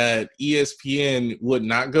me that ESPN would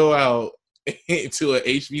not go out to a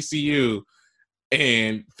HBCU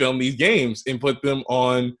and film these games and put them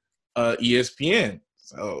on ESPN.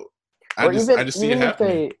 So I just see it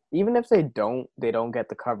happening. Even if they don't get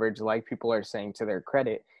the coverage, like people are saying, to their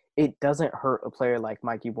credit, it doesn't hurt a player like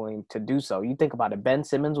Mikey Williams to do so. You think about it. Ben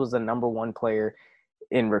Simmons was the number one player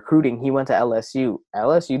in recruiting. He went to LSU.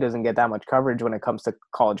 LSU doesn't get that much coverage when it comes to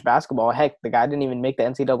college basketball. Heck, the guy didn't even make the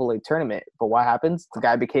NCAA tournament. But what happens? The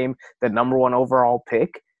guy became the number one overall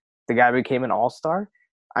pick. The guy became an all-star.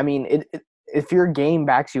 I mean, if your game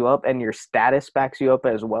backs you up and your status backs you up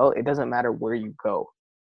as well, it doesn't matter where you go,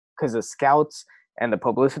 because the scouts and the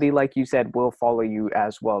publicity, like you said, will follow you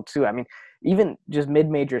as well too. I mean, even just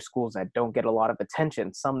mid-major schools that don't get a lot of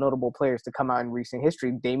attention, some notable players to come out in recent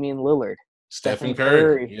history: Damian Lillard, Stephen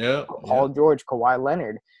Curry, Paul George, Kawhi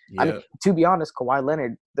Leonard. I mean, to be honest, Kawhi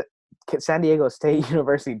Leonard, San Diego State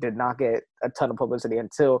University did not get a ton of publicity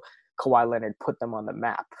until Kawhi Leonard put them on the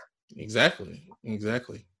map. Exactly.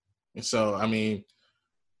 And so, I mean,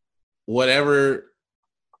 whatever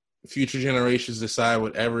future generations decide,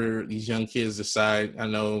 whatever these young kids decide, I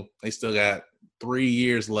know they still got 3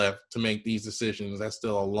 years left to make these decisions. That's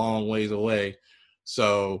still a long ways away.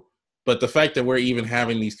 So, but the fact that we're even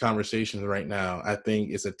having these conversations right now, I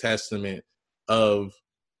think is a testament of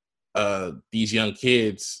these young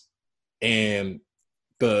kids and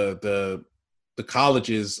the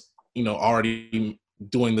colleges, already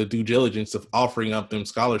doing the due diligence of offering up them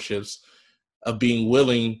scholarships, of being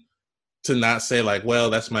willing to not say like, well,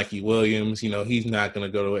 that's Mikey Williams, he's not going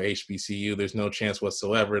to go to a HBCU. There's no chance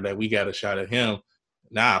whatsoever that we got a shot at him.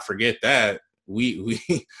 Nah, forget that. We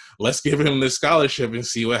let's give him this scholarship and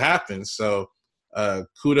see what happens. So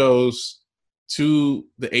kudos to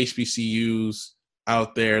the HBCUs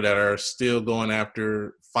out there that are still going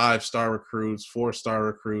after 5-star recruits, 4-star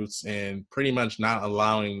recruits, and pretty much not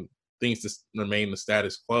allowing things to remain the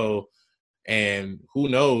status quo. And who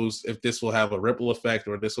knows if this will have a ripple effect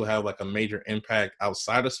or this will have like a major impact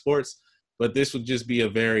outside of sports. But this would just be a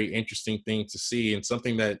very interesting thing to see, and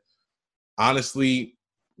something that honestly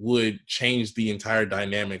would change the entire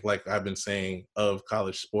dynamic, like I've been saying, of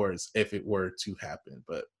college sports if it were to happen.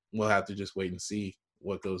 But we'll have to just wait and see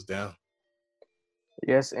what goes down.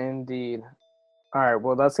 Yes, indeed. All right,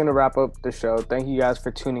 well, that's going to wrap up the show. Thank you guys for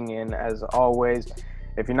tuning in, as always.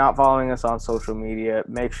 If you're not following us on social media,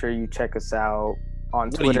 make sure you check us out on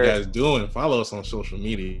Twitter. What are you guys doing? Follow us on social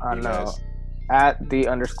media. I know. At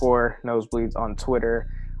 @the_nosebleeds on Twitter.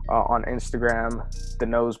 On Instagram, the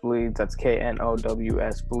Nosebleeds. That's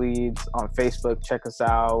KNOWS Bleeds. On Facebook, check us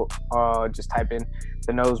out. Just type in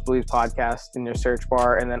the Nosebleeds podcast in your search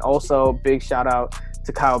bar. And then also, big shout out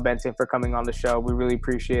to Kyle Benton for coming on the show. We really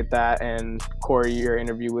appreciate that. And Corey, your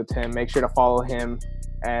interview with him. Make sure to follow him.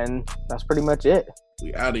 And that's pretty much it.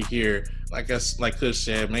 We out of here. Like Kush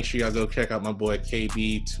said, make sure y'all go check out my boy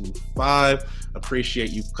KB25. Appreciate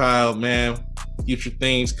you, Kyle, man. Future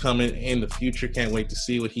things coming in the future. Can't wait to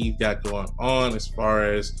see what he's got going on as far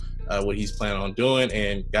as what he's planning on doing.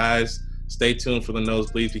 And guys, stay tuned for the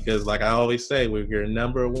Nosebleeds, because like I always say, we're your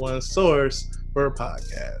number one source for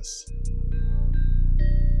podcasts.